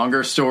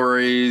 longer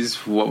stories?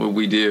 What would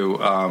we do?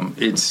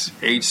 It's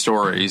 8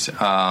 stories.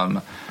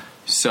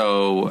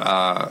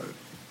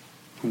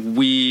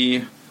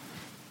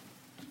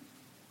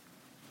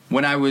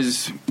 When I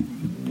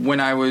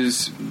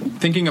was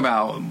thinking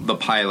about the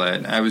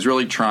pilot, I was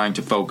really trying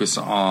to focus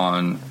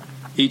on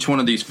each one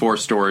of these 4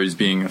 stories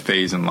being a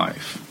phase in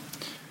life.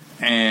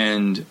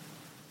 And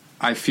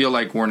I feel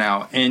like we're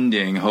now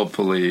ending,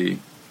 hopefully,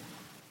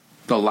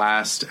 the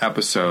last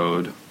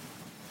episode,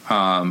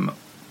 sort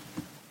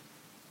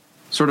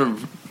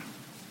of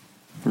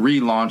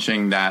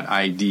relaunching that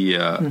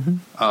idea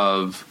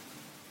of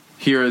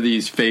here are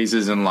these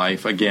phases in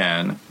life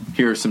again.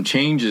 Here are some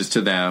changes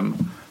to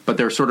them, but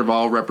they're sort of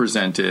all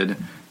represented,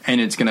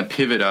 and it's going to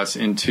pivot us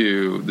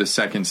into the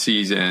second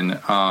season,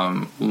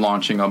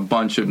 launching a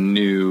bunch of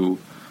new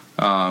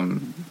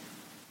arcs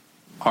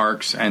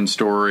and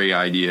story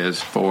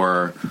ideas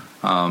for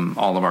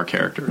all of our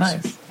characters.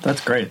 Nice.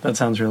 That's great. That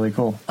sounds really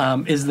cool.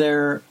 Is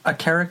there a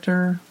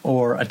character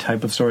or a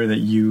type of story that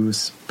you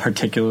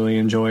particularly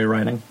enjoy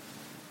writing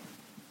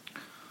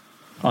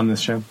on this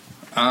show?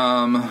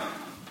 I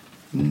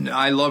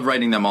love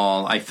writing them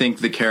all. I think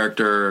the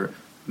character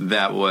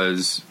that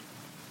was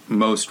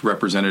most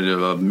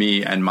representative of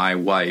me and my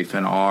wife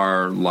and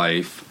our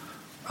life,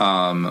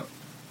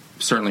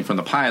 certainly from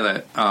the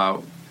pilot,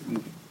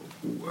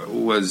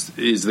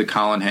 is the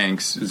Colin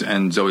Hanks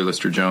and Zoe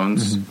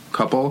Lister-Jones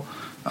couple.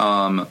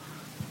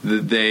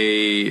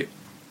 They,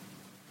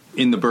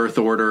 in the birth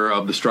order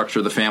of the structure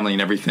of the family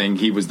and everything,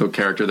 he was the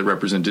character that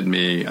represented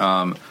me.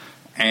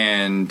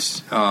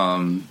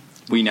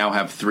 We now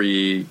have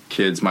 3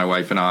 kids, my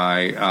wife and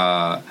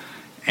I,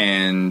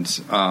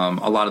 and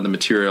a lot of the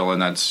material,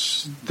 and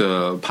that's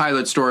the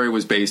pilot story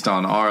was based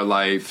on our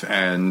life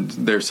and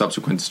their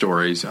subsequent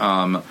stories.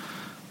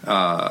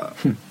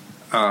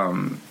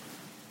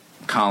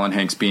 Colin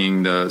Hanks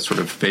being the sort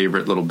of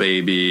favorite little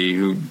baby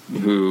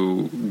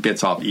who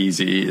gets off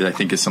easy, I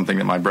think is something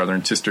that my brother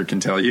and sister can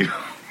tell you.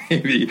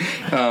 Maybe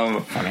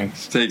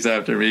takes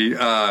after me.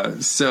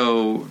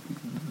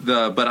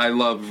 But I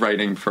love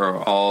writing for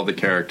all the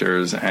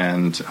characters,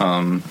 and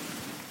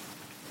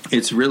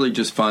it's really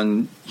just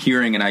fun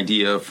hearing an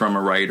idea from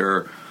a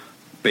writer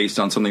based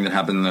on something that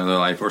happened in their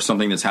life or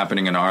something that's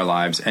happening in our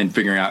lives, and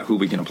figuring out who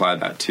we can apply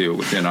that to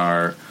within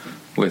our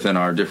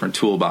different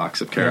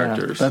toolbox of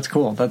characters. Yeah, that's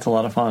cool. That's a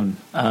lot of fun.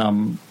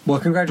 Well,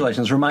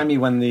 congratulations. Remind me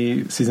when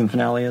the season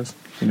finale is.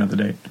 You know the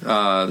date.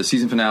 The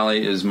season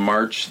finale is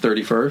March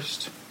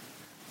 31st.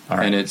 All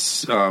right. And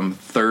it's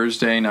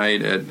Thursday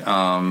night at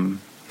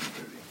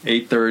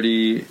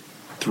 8:30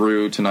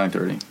 through to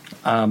 9:30.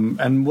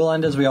 And we'll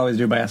end as we always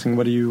do by asking,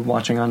 what are you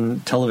watching on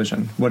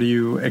television? What are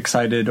you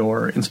excited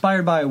or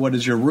inspired by? What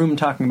is your room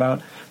talking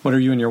about? What are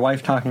you and your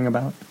wife talking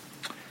about?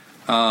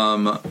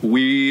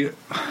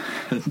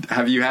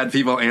 Have you had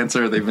people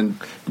answer they've been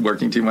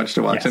working too much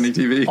to watch any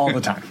TV? All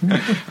the time.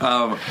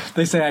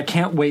 They say, I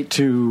can't wait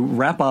to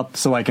wrap up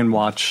so I can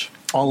watch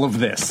all of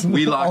this.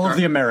 All of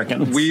the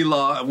Americans. We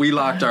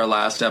locked our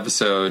last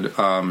episode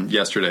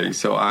yesterday,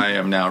 so I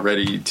am now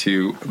ready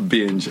to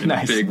binge in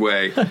a big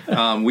way.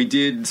 We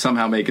did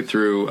somehow make it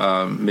through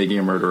Making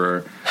a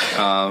Murderer.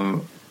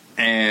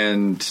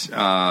 And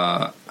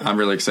I'm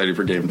really excited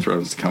for Game of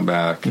Thrones to come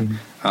back.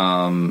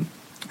 And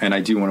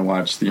I do want to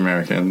watch The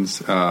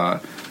Americans.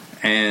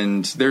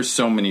 And there's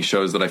so many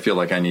shows that I feel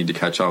like I need to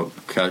catch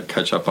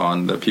up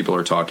on that people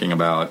are talking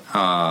about.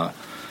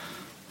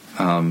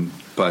 And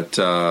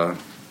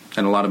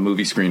a lot of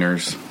movie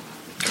screeners.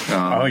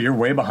 You're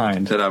way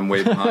behind. That I'm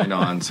way behind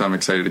on, so I'm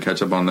excited to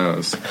catch up on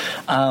those.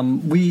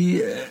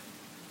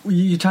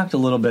 You talked a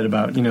little bit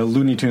about,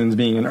 Looney Tunes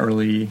being an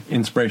early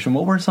inspiration.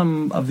 What were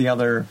some of the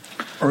other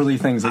early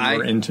things that you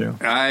were into?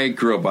 I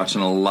grew up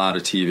watching a lot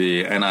of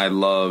TV, and I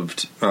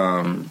loved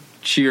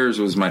Cheers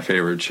was my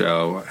favorite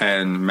show,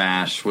 and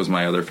MASH was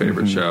my other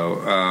favorite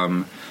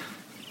show.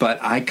 But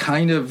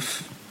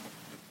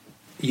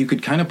you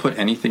could kind of put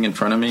anything in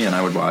front of me, and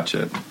I would watch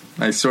it.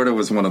 I sort of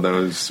was one of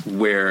those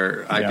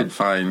where I could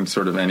find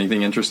sort of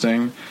anything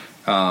interesting.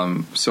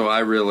 So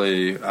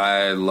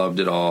I loved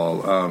it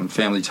all.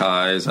 Family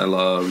Ties, I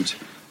loved.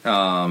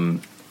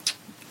 But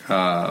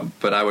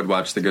I would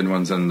watch the good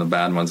ones and the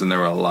bad ones, and there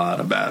were a lot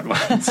of bad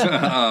ones.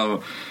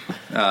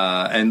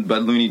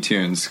 But Looney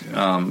Tunes,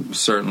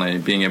 certainly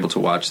being able to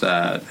watch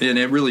that, and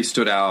it really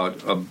stood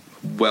out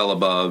well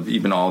above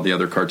even all the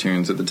other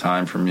cartoons at the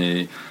time for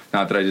me.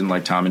 Not that I didn't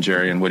like Tom and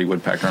Jerry and Woody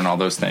Woodpecker and all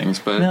those things,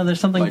 but no,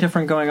 there's something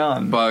different going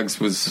on. Bugs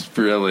was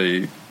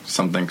really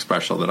something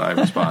special that I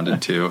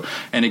responded to.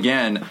 And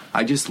again,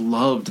 I just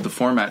loved the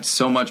format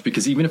so much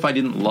because even if I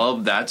didn't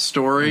love that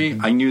story,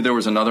 I knew there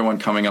was another one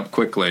coming up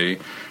quickly,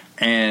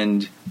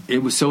 and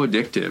it was so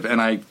addictive.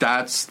 And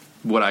that's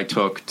what I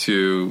took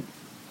to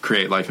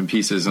create Life in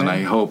Pieces, and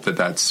I hope that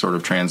that's sort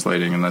of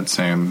translating in that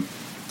same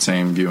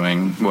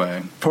viewing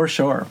way. For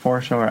sure.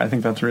 I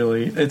think it's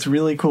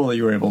really cool that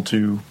you were able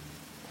to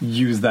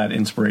use that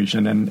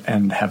inspiration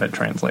and have it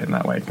translate in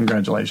that way.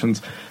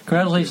 Congratulations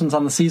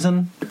on the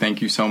season.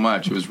 Thank you so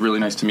much. It was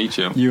really nice to meet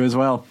you. You as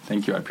well.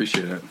 Thank you. I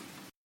appreciate it.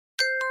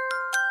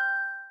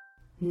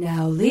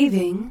 Now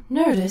leaving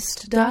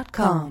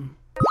Nerdist.com.